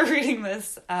sitting here reading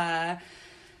this.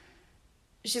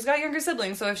 She's got younger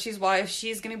siblings, so if she's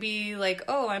going to be like,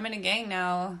 oh, I'm in a gang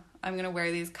now, I'm going to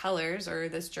wear these colors or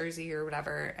this jersey or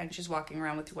whatever, and she's walking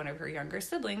around with one of her younger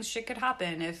siblings, shit could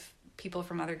happen if people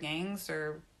from other gangs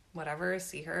or whatever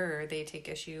see her or they take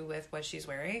issue with what she's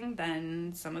wearing.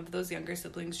 Then some of those younger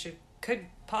siblings could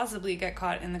possibly get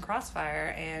caught in the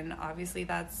crossfire, and obviously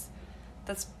that's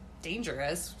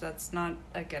dangerous. That's not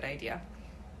a good idea.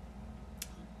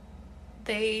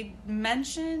 They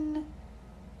mention,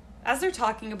 as they're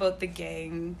talking about the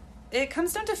gang, it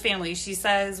comes down to family. She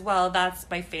says, well, that's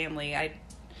my family.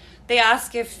 They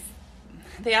ask if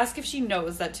she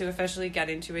knows that to officially get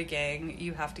into a gang,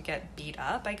 you have to get beat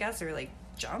up, I guess, or like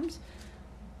jumped.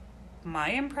 My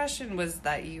impression was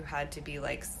that you had to be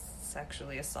like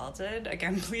sexually assaulted.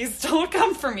 Again, please don't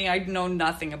come for me. I know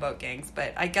nothing about gangs,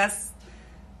 but I guess,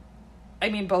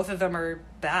 both of them are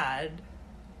bad.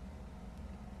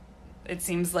 it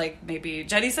seems like maybe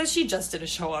Jenny says she just did a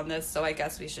show on this, so I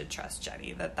guess we should trust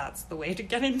Jenny that that's the way to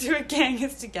get into a gang,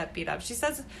 is to get beat up.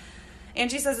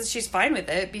 Angie says that she's fine with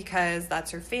it because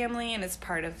that's her family and it's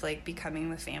part of like becoming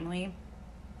the family,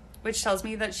 which tells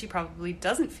me that she probably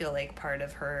doesn't feel like part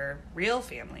of her real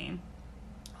family,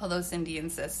 although Cindy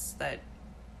insists that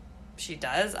she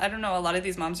does. I don't know, a lot of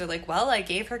these moms are like, well, I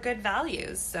gave her good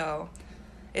values, so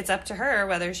it's up to her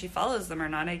whether she follows them or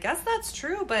not. I guess that's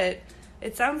true, but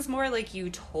it sounds more like you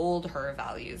told her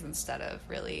values instead of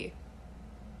really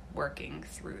working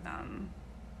through them.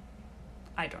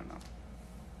 I don't know.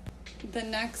 The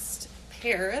next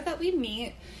pair that we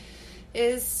meet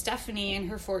is Stephanie and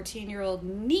her 14-year-old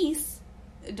niece,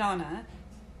 Donna.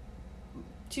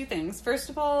 Two things. First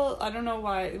of all, I don't know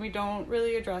why we don't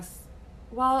really address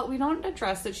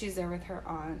that she's there with her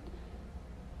aunt.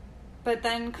 But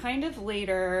then kind of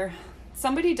later,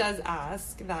 somebody does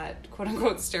ask that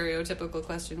quote-unquote stereotypical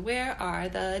question, where are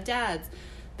the dads?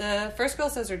 The first girl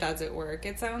says her dad's at work.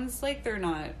 It sounds like they're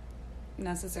not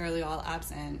necessarily all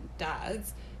absent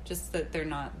dads, just that they're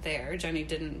not there. Jenny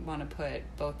didn't want to put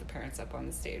both the parents up on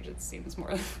the stage. It seems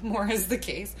more is the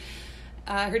case.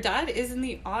 Her dad is in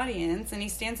the audience, and he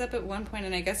stands up at one point,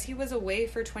 and I guess he was away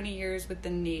for 20 years with the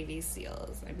Navy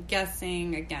SEALs. I'm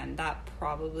guessing, again, that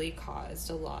probably caused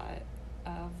a lot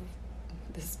of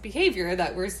this behavior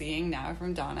that we're seeing now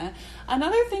from Donna.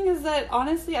 Another thing is that,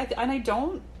 honestly, I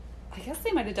guess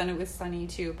they might have done it with Sunny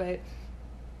too, but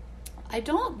I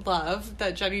don't love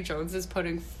that Jenny Jones is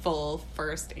putting full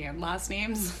first and last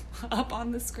names up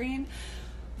on the screen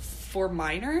for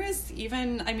minors.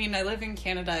 Even, I mean, I live in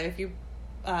Canada. If you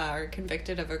are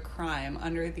convicted of a crime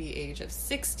under the age of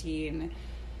 16,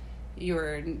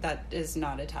 that is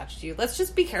not attached to you. Let's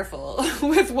just be careful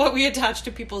with what we attach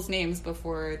to people's names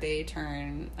before they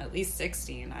turn at least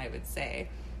 16, I would say.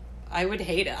 I would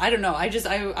hate it. I don't know.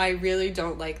 I really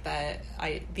don't like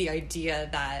the idea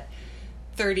that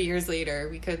 30 years later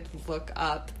we could look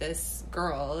up this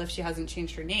girl if she hasn't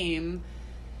changed her name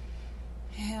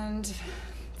and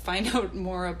find out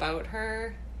more about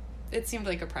her. It seemed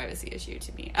like a privacy issue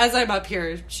to me, as I'm up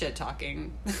here shit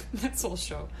talking this whole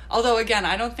show. Although, again,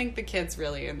 I don't think the kids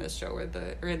really in this show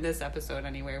or in this episode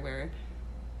anywhere were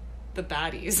the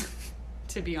baddies.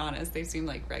 To be honest, they seem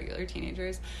like regular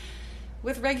teenagers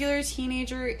with regular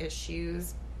teenager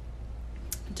issues.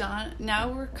 Now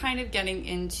we're kind of getting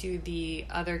into the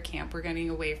other camp. We're getting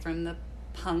away from the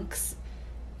punks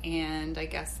and I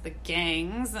guess the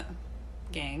gang,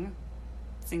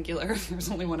 singular,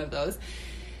 there's only one of those.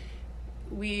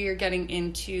 We are getting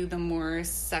into the more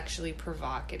sexually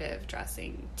provocative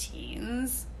dressing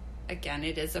teens. Again,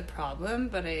 it is a problem,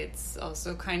 but it's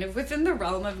also kind of within the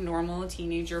realm of normal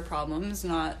teenager problems,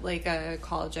 not like a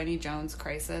Call Jenny Jones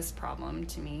crisis problem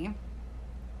to me.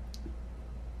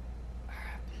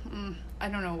 I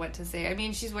don't know what to say. I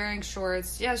mean, she's wearing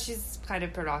shorts. Yeah, she's kind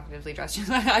of provocatively dressed.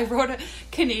 I wrote a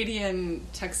Canadian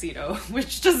tuxedo,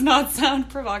 which does not sound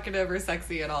provocative or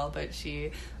sexy at all, but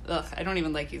I don't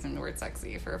even like using the word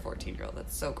sexy for a 14-year-old.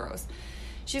 That's so gross.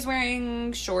 She's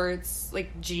wearing shorts,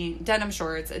 like denim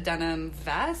shorts, a denim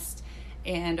vest,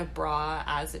 and a bra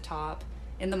as a top.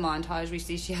 In the montage, we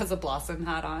see she has a blossom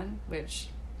hat on, which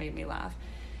made me laugh.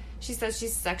 She says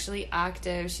she's sexually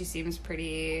active. She seems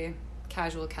pretty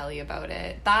casual Kelly about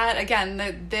it. That,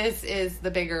 again, this is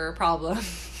the bigger problem,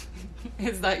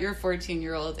 is that your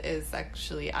 14-year-old is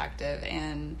sexually active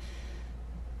and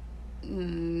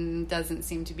doesn't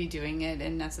seem to be doing it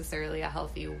in necessarily a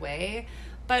healthy way.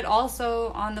 But also,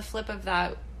 on the flip of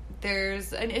that,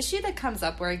 there's an issue that comes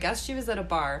up where I guess she was at a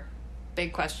bar.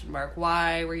 Big question mark.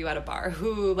 Why were you at a bar?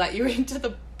 Who let you into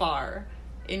the bar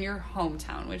in your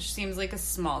hometown, which seems like a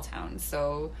small town?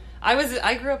 So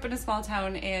I grew up in a small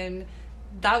town, and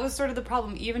that was sort of the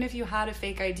problem. Even if you had a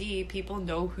fake ID, people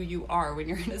know who you are when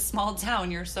you're in a small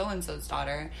town. You're so-and-so's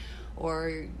daughter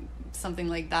or something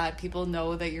like that. People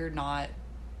know that you're not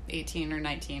 18 or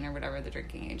 19 or whatever the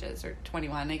drinking age is, or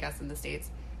 21, I guess, in the States.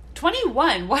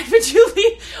 21? Why would you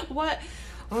leave?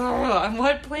 On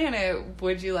what planet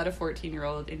would you let a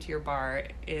 14-year-old into your bar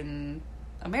in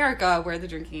America where the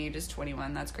drinking age is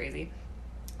 21? That's crazy.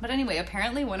 But anyway,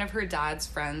 apparently one of her dad's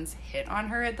friends hit on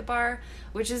her at the bar,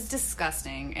 which is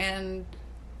disgusting, and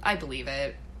I believe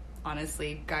it.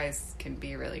 Honestly, guys can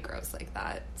be really gross like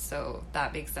that, so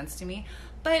that makes sense to me.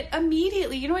 But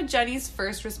immediately, you know what Jenny's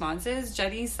first response is?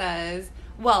 Jenny says,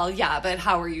 well, yeah, but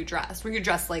how were you dressed? Were you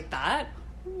dressed like that?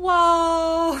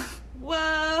 Whoa.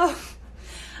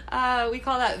 We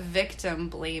call that victim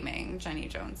blaming. Jenny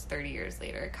Jones, 30 years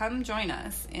later. Come join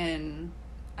us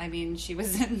she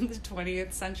was in the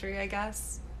 20th century, I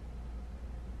guess.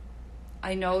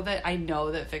 I know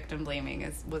that victim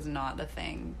blaming was not the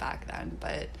thing back then,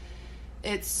 but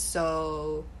it's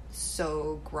so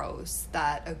gross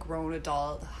that a grown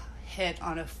adult hit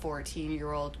on a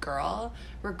 14-year-old girl,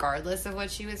 regardless of what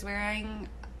she was wearing.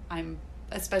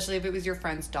 Especially if it was your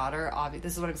friend's daughter.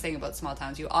 This is what I'm saying about small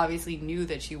towns. You obviously knew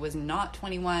that she was not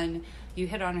 21. You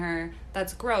hit on her.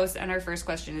 That's gross. And our first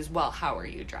question is, well, how are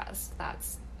you dressed?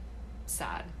 That's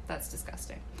sad. That's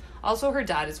disgusting. Also, her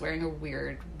dad is wearing a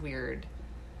weird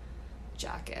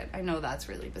jacket. I know that's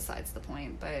really besides the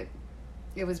point, but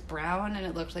it was brown and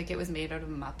it looked like it was made out of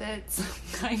Muppets.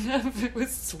 Kind of. It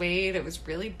was suede. It was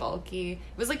really bulky.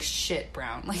 It was like shit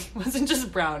brown. Like, it wasn't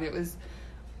just brown. It was,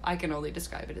 I can only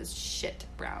describe it as shit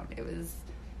brown. It was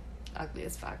ugly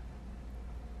as fuck.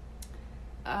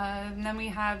 And then we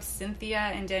have Cynthia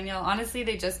and Danielle. Honestly,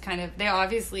 they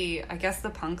obviously, I guess the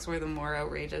punks were the more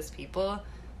outrageous people.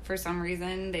 For some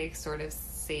reason, they sort of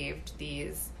saved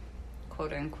these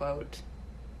quote unquote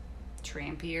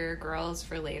trampier girls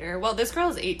for later. Well, this girl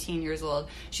is 18 years old.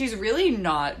 She's really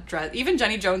not dressed. Even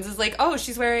Jenny Jones is like, oh,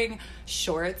 she's wearing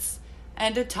shorts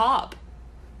and a top.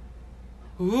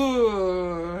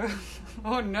 Ooh.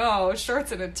 Oh no,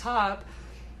 shorts and a top.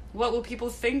 What will people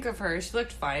think of her? She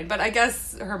looked fine. But I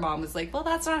guess her mom was like, well,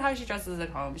 that's not how she dresses at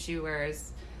home. She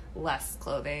wears less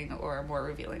clothing or more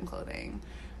revealing clothing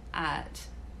at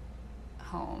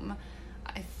home.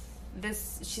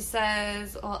 She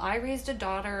says, well, I raised a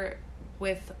daughter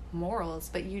with morals,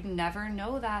 but you'd never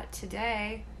know that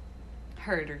today.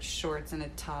 Heard her shorts and a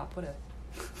top.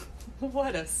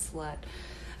 What a slut.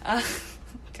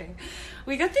 Okay.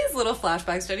 We got these little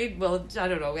flashbacks. I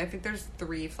don't know. I think there's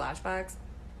 3 flashbacks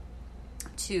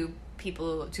to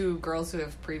girls who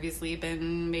have previously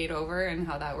been made over and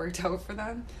how that worked out for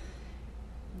them.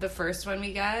 The first one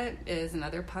we get is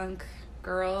another punk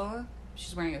girl.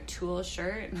 She's wearing a Tool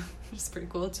shirt, which is pretty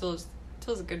cool. Tool's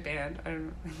a good band.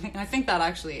 I think that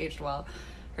actually aged well,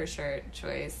 her shirt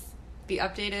choice. The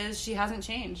update is she hasn't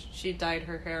changed. She dyed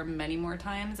her hair many more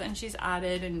times, and she's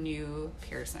added a new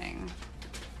piercing.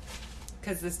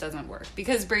 Because this doesn't work.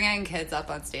 Because bringing kids up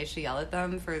on stage to yell at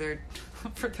them for their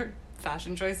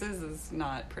fashion choices is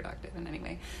not productive in any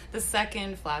way. The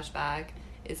second flashback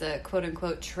is a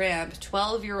quote-unquote tramp,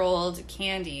 12-year-old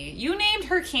Candy. You named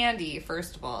her Candy,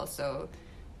 first of all, so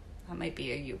that might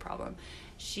be a you problem.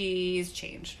 She's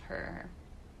changed her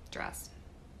dress.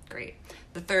 Great.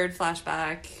 The third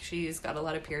flashback, she's got a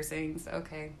lot of piercings.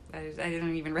 Okay, I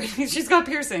didn't even write it. She's got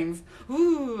piercings.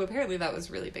 Ooh, apparently that was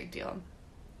a really big deal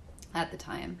at the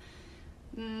time.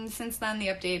 Since then, the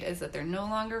update is that they're no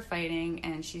longer fighting,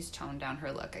 and she's toned down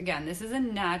her look. Again, this is a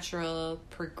natural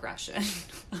progression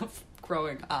of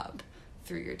growing up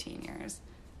through your teen years.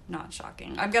 Not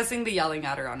shocking. I'm guessing the yelling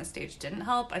at her on a stage didn't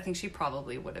help. I think she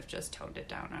probably would have just toned it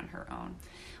down on her own.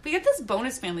 We get this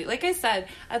bonus family. Like I said,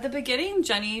 at the beginning,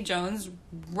 Jenny Jones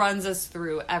runs us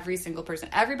through every single person.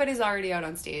 Everybody's already out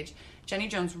on stage. Jenny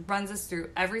Jones runs us through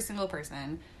every single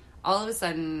person. All of a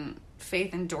sudden,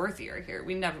 Faith and Dorothy are here.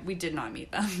 We did not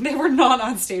meet them. They were not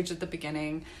on stage at the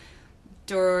beginning.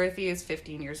 Dorothy is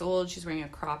 15 years old. She's wearing a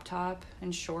crop top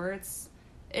and shorts.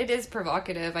 It is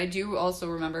provocative. I do also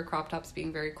remember crop tops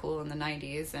being very cool in the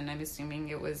 90s, and I'm assuming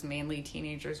it was mainly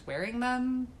teenagers wearing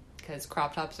them, because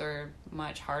crop tops are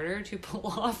much harder to pull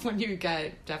off when you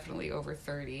get definitely over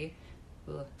 30.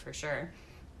 Ugh, for sure.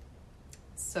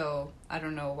 So, I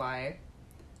don't know why.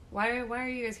 Why are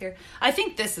you guys here? I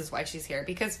think this is why she's here,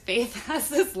 because Faith has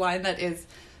this line that is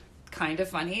kind of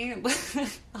funny.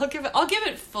 I'll give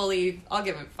it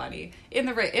funny in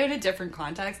a different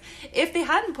context. If they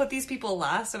hadn't put these people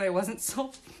last and I wasn't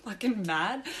so fucking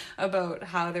mad about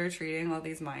how they're treating all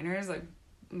these minors, like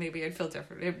maybe I'd feel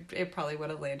different. It probably would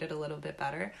have landed a little bit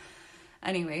better.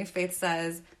 Anyway, Faith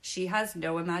says she has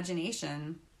no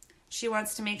imagination. She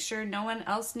wants to make sure no one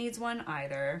else needs one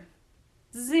either.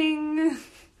 Zing.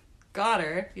 Got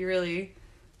her. You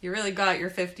really got your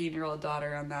 15-year-old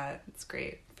daughter on that. It's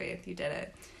great, Faith. You did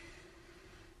it.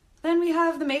 Then we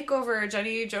have the makeover.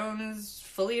 Jenny Jones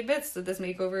fully admits that this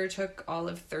makeover took all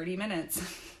of 30 minutes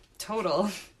total.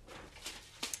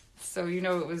 So you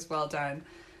know it was well done.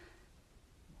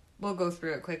 We'll go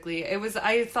through it quickly.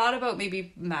 I thought about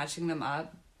maybe matching them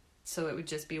up so it would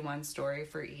just be one story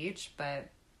for each, but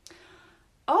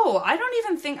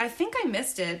I think I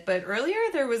missed it, but earlier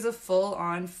there was a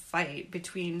full-on fight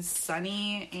between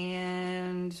Sunny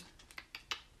and,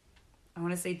 I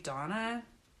want to say Donna,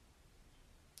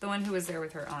 the one who was there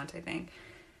with her aunt, I think,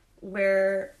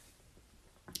 where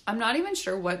I'm not even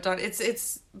sure what Donna,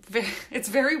 it's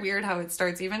very weird how it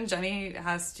starts. Even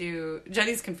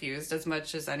Jenny's confused as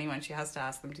much as anyone. She has to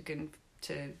ask them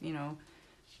to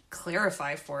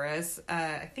clarify for us.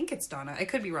 I think it's Donna. I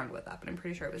could be wrong with that, but I'm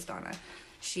pretty sure it was Donna.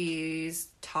 She's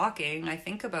talking, I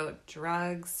think, about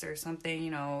drugs or something,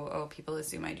 you know, oh, people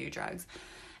assume I do drugs.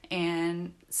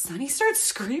 And Sunny starts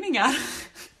screaming at her.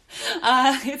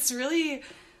 It's really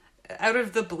out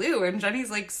of the blue. And Jenny's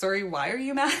like, sorry, why are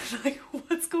you mad? Like,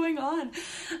 what's going on?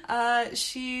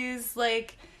 She's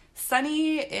like,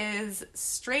 Sunny is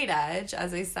straight edge,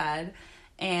 as I said.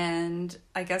 And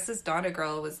I guess this Donna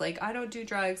girl was like, I don't do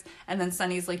drugs. And then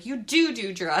Sunny's like, you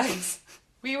do drugs.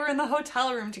 We were in the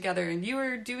hotel room together and you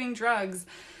were doing drugs.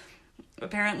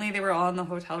 Apparently they were all in the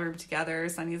hotel room together.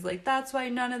 Sunny's like, that's why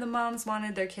none of the moms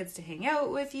wanted their kids to hang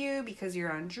out with you, because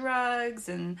you're on drugs.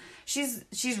 And she's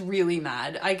really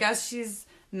mad. I guess she's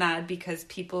mad because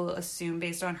people assume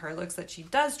based on her looks that she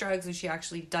does drugs and she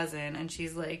actually doesn't. And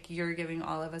she's like, you're giving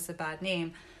all of us a bad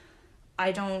name.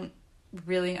 I don't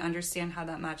really understand how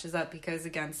that matches up, because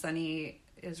again, Sunny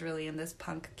is really in this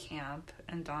punk camp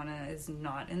and Donna is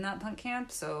not in that punk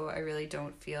camp, so I really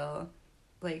don't feel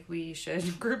like we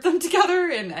should group them together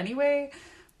in any way.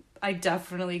 I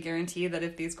definitely guarantee that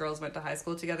if these girls went to high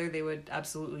school together, they would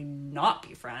absolutely not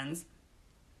be friends.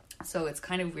 So it's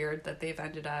kind of weird that they've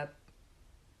ended up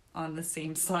on the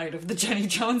same side of the Jenny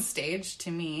Jones stage, to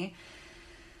me.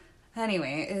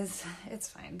 Anyway, it's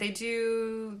fine. They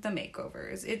do the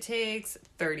makeovers. It takes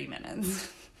 30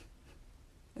 minutes.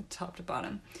 Top to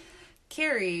bottom.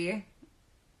 Carrie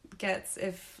gets,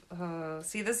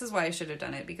 see, this is why I should have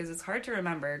done it, because it's hard to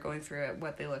remember going through it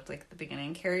what they looked like at the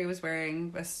beginning. Carrie was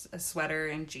wearing a sweater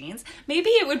and jeans. Maybe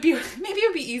it would be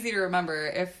easy to remember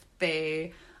if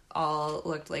they all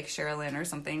looked like Sherilyn or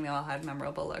something. They all had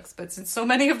memorable looks, but since so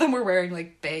many of them were wearing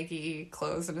like baggy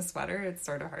clothes and a sweater, it's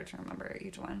sort of hard to remember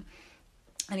each one.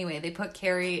 Anyway, they put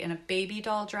Carrie in a baby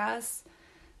doll dress.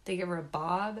 They give her a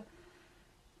bob.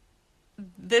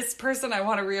 This person, I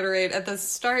want to reiterate, at the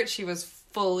start she was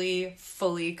fully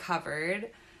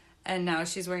covered, and now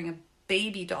she's wearing a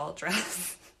baby doll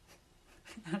dress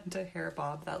and a hair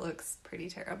bob that looks pretty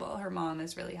terrible. Her mom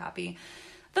is really happy.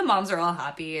 The moms are all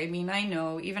happy. I mean, I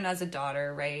know, even as a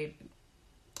daughter, right?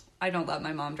 I don't let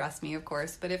my mom dress me, of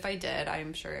course, but if I did,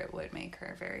 I'm sure it would make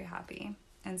her very happy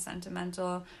and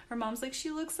sentimental. Her mom's like, she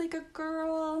looks like a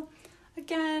girl.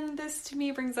 Again, this to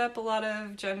me brings up a lot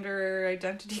of gender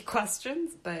identity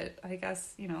questions, but I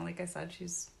guess, you know, like I said,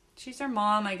 she's her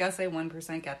mom. I guess I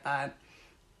 1% get that.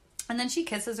 And then she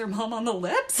kisses her mom on the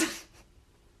lips.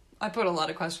 I put a lot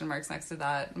of question marks next to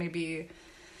that. Maybe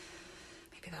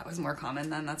that was more common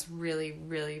then. That's really,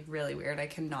 really, really weird. I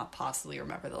cannot possibly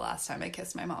remember the last time I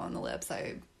kissed my mom on the lips.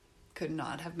 I could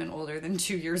not have been older than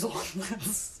 2 years old.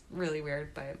 That's really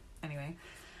weird, but anyway.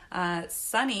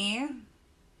 Sunny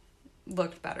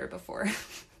looked better before.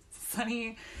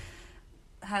 Sunny,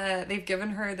 they've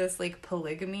given her this like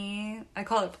polygamy. I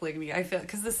call it polygamy. I feel,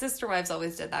 because the sister wives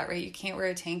always did that, right? You can't wear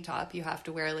a tank top. You have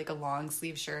to wear like a long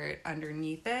sleeve shirt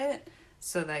underneath it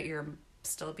so that you're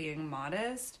still being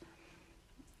modest.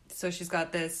 So she's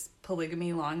got this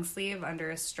polygamy long sleeve under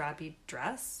a strappy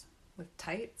dress with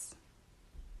tights.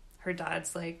 Her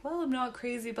dad's like, well, I'm not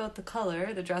crazy about the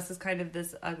color. The dress is kind of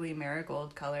this ugly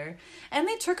marigold color. And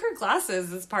they took her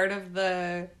glasses as part of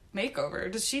the makeover.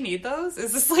 Does she need those?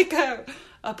 Is this like a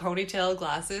ponytail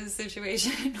glasses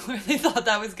situation where they thought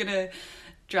that was going to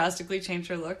drastically change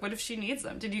her look? What if she needs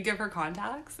them? Did you give her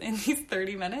contacts in these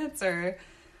 30 minutes? Or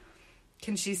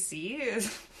can she see?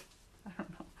 I don't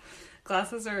know.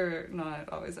 Glasses are not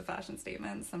always a fashion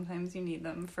statement. Sometimes you need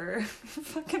them for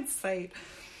fucking sight.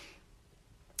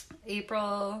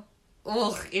 April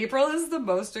is the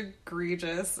most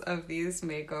egregious of these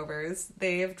makeovers.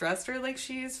 They have dressed her like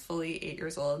she's fully 8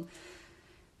 years old.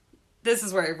 This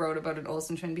is where I wrote about an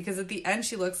Olsen twin, because at the end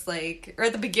she looks like, or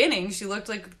at the beginning she looked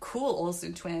like a cool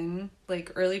Olsen twin,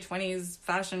 like early 20s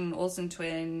fashion Olsen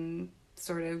twin,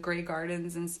 sort of Grey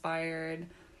Gardens inspired.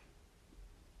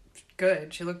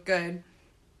 Good. She looked good.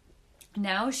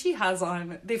 Now she has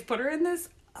on, they've put her in this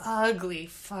ugly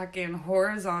fucking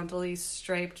horizontally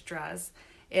striped dress.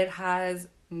 It has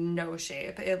no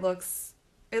shape. It looks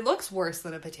worse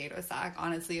than a potato sack.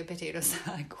 Honestly, a potato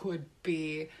sack would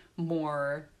be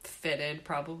more fitted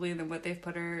probably than what they've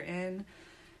put her in.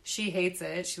 She hates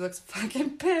it. She looks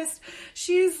fucking pissed.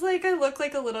 She's like, I look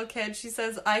like a little kid. She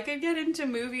says, I could get into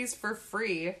movies for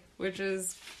free, which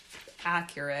is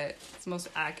accurate. It's the most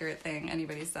accurate thing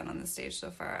anybody's done on the stage so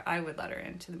far. I would let her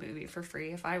into the movie for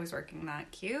free if I was working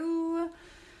that queue.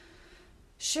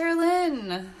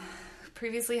 Sherilyn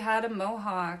previously had a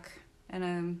mohawk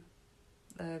and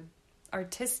a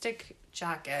artistic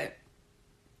jacket.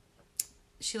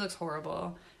 She looks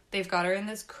horrible. They've got her in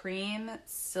this cream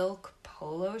silk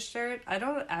polo shirt. I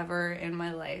don't ever in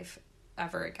my life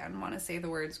ever again want to say the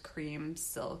words cream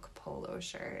silk polo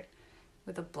shirt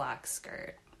with a black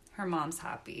skirt. Her mom's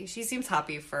happy. She seems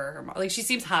happy for her mom. Like, she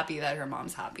seems happy that her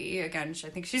mom's happy. Again, I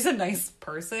think she's a nice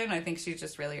person. I think she's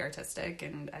just really artistic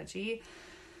and edgy.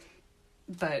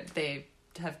 But they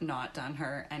have not done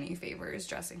her any favors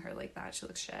dressing her like that. She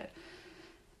looks shit.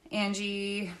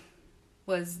 Angie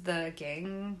was the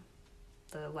gang,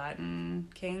 the Latin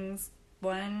Kings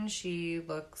one. She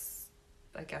looks,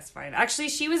 I guess, fine. Actually,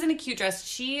 she was in a cute dress.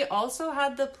 She also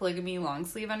had the polygamy long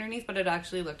sleeve underneath, but it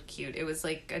actually looked cute. It was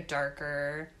like a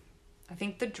darker, I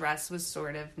think the dress was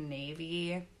sort of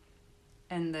navy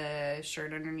and the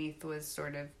shirt underneath was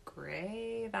sort of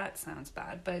gray. That sounds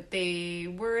bad, but they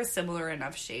were a similar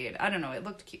enough shade. I don't know. It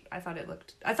looked cute. I thought it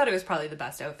was probably the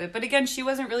best outfit, but again, she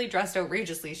wasn't really dressed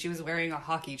outrageously. She was wearing a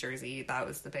hockey jersey. That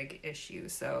was the big issue.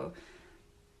 So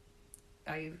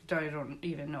I don't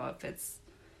even know if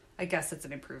I guess it's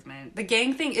an improvement. The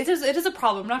gang thing, it is a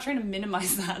problem. I'm not trying to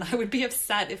minimize that. I would be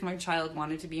upset if my child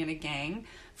wanted to be in a gang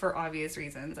for obvious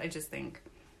reasons. I just think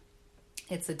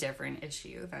it's a different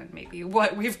issue than maybe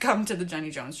what we've come to the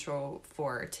Jenny Jones show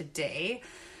for today.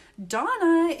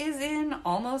 Donna is in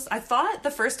almost, I thought,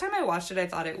 the first time I watched it, I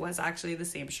thought it was actually the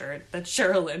same shirt that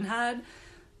Sherilyn had,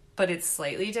 but it's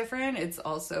slightly different. It's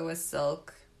also a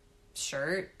silk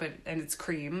shirt, and it's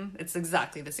cream. It's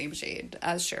exactly the same shade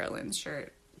as Sherilyn's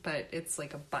shirt, but it's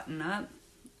like a button-up,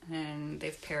 and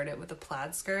they've paired it with a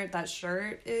plaid skirt. That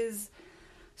shirt is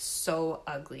so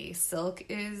ugly.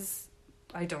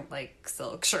 I don't like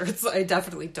silk shirts. I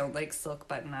definitely don't like silk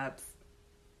button-ups.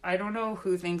 I don't know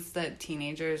who thinks that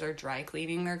teenagers are dry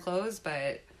cleaning their clothes,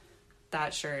 but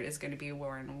that shirt is going to be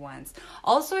worn once.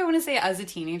 Also, I want to say, as a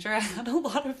teenager, I had a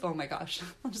lot of, oh my gosh,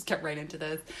 I'll just get right into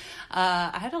this.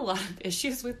 I had a lot of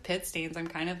issues with pit stains. I'm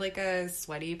kind of like a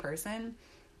sweaty person.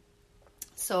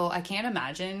 So I can't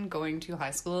imagine going to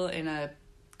high school in a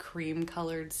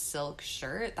cream-colored silk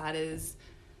shirt. That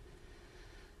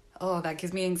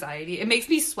gives me anxiety. It makes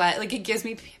me sweat. Like, it gives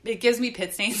me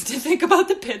pit stains to think about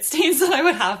the pit stains that I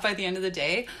would have by the end of the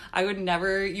day. You would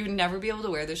never be able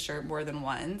to wear this shirt more than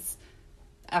once,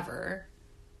 ever.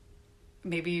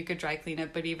 Maybe you could dry clean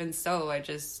it, but even so,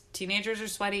 teenagers are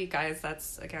sweaty, guys.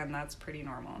 That's pretty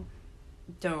normal.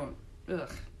 Don't do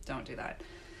that.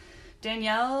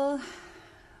 Danielle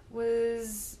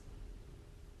was,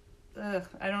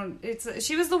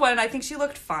 she was the one, I think she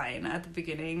looked fine at the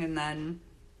beginning, and then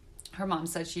her mom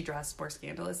said she dressed more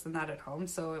scandalous than that at home,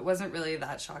 so it wasn't really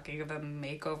that shocking of a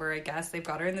makeover, I guess. They've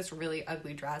got her in this really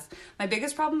ugly dress. My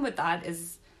biggest problem with that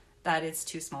is that it's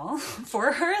too small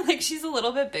for her. Like, she's a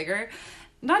little bit bigger.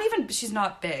 She's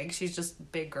not big, she's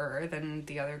just bigger than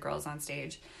the other girls on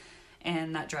stage.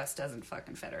 And that dress doesn't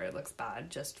fucking fit her. It looks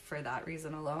bad just for that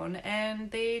reason alone.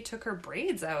 And they took her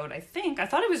braids out, I think. I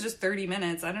thought it was just 30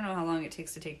 minutes. I don't know how long it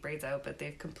takes to take braids out, but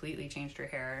they've completely changed her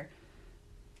hair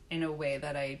in a way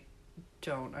that I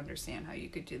don't understand how you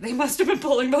could do. They must have been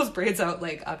pulling those braids out,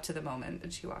 like, up to the moment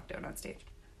that she walked out on stage.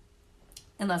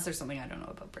 Unless there's something I don't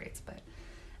know about braids, but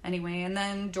anyway. And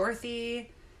then Dorothy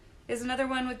is another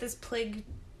one with this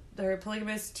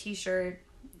polygamous t-shirt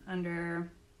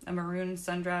under a maroon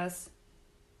sundress.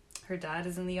 Her dad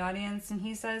is in the audience, and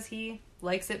he says he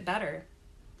likes it better.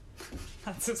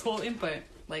 That's his whole input.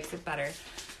 Likes it better.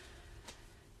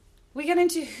 We get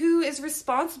into who is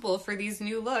responsible for these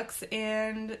new looks,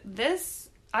 and this,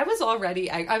 I was already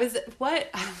aggravated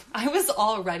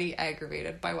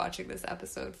by watching this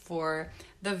episode for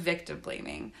the victim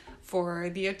blaming, for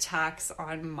the attacks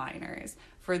on minors,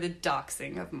 for the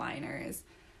doxing of minors,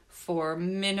 for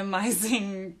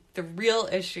minimizing the real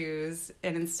issues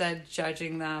and instead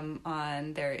judging them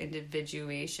on their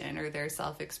individuation or their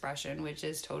self-expression, which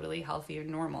is totally healthy and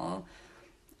normal.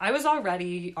 I was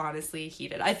already honestly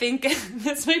heated. I think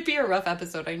this might be a rough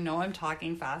episode. I know I'm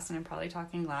talking fast and I'm probably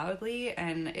talking loudly,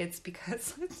 and it's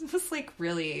because it was like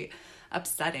really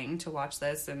upsetting to watch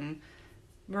this and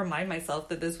remind myself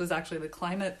that this was actually the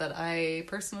climate that I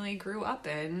personally grew up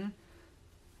in.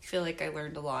 I feel like I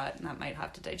learned a lot, and that might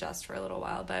have to digest for a little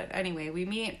while. But anyway, we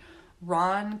meet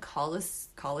Ron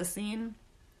Colosine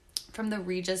from the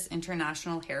Regis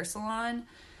International Hair Salon.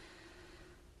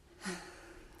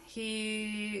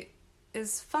 He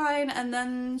is fine, and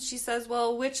then she says,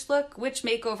 well, which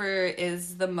makeover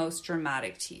is the most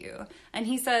dramatic to you? And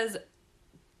he says,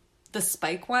 the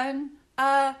spike one?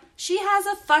 She has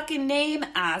a fucking name,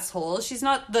 asshole. She's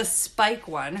not the spike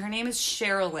one. Her name is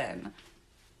Sherilyn.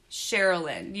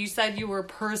 Sherilyn, you said you were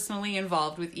personally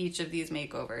involved with each of these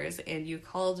makeovers, and you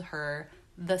called her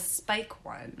the spike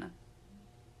one.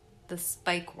 The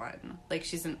spike one. Like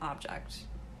she's an object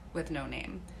with no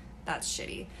name. That's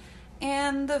shitty.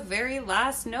 And the very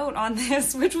last note on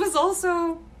this, which was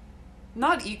also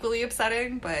not equally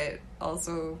upsetting, but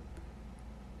also,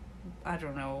 I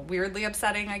don't know, weirdly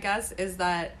upsetting, I guess, is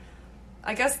that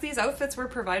I guess these outfits were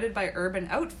provided by Urban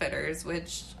Outfitters,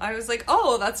 which I was like,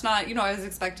 oh, that's not, I was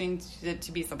expecting it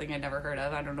to be something I'd never heard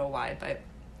of. I don't know why, but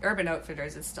Urban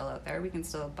Outfitters is still out there. We can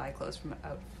still buy clothes from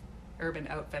Urban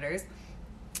Outfitters.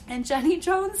 And Jenny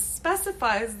Jones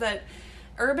specifies that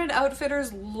Urban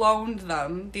Outfitters loaned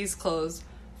them these clothes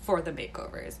for the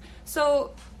makeovers.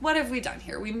 So what have we done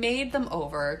here? We made them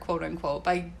over, quote unquote,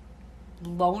 by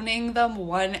loaning them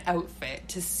one outfit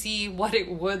to see what it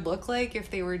would look like if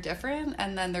they were different,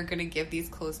 and then they're going to give these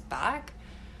clothes back.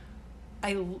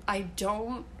 I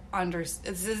don't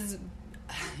understand.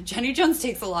 Jenny Jones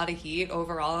takes a lot of heat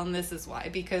overall, and this is why,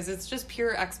 because it's just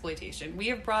pure exploitation. We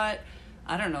have brought,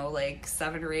 I don't know, like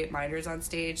 7 or 8 minors on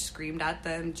stage, screamed at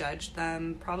them, judged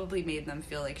them, probably made them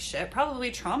feel like shit,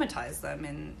 probably traumatized them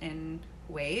in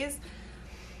ways.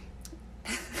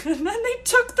 And then they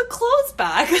took the clothes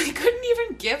back. I couldn't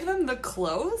even give them the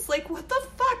clothes. Like, what the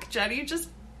fuck, Jenny? Just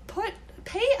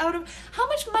pay out of... How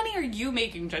much money are you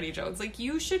making, Jenny Jones? Like,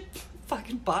 you should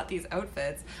fucking bought these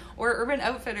outfits. Or Urban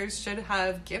Outfitters should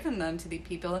have given them to the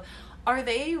people. Are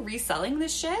they reselling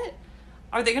this shit?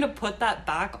 Are they going to put that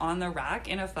back on the rack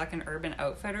in a fucking Urban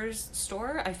Outfitters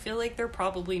store? I feel like they're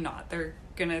probably not. They're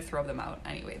going to throw them out.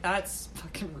 Anyway, that's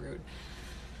fucking rude.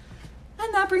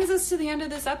 And that brings us to the end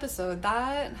of this episode.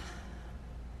 That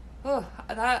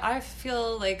I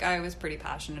feel like I was pretty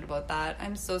passionate about that.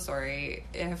 I'm so sorry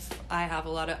if I have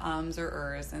a lot of ums or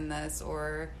ers in this,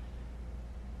 or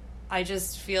I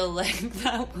just feel like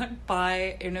that went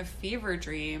by in a fever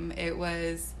dream. That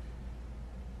was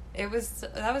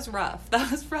rough. That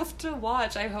was rough to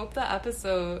watch. I hope the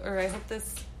episode, or I hope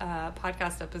this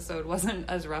podcast episode wasn't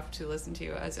as rough to listen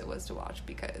to as it was to watch,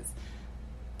 because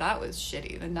that was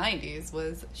shitty. The 90s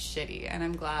was shitty, and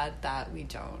I'm glad that we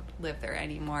don't live there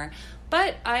anymore.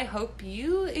 But I hope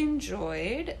you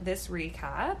enjoyed this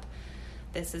recap.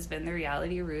 This has been the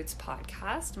Reality Roots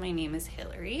podcast. My name is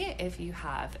Hillary. If you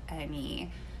have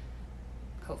any,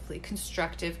 hopefully,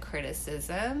 constructive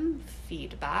criticism,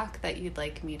 feedback that you'd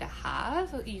like me to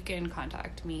have, you can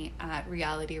contact me at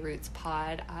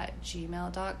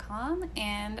realityrootspod@gmail.com,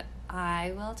 and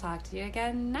I will talk to you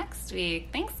again next week.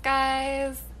 Thanks,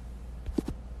 guys.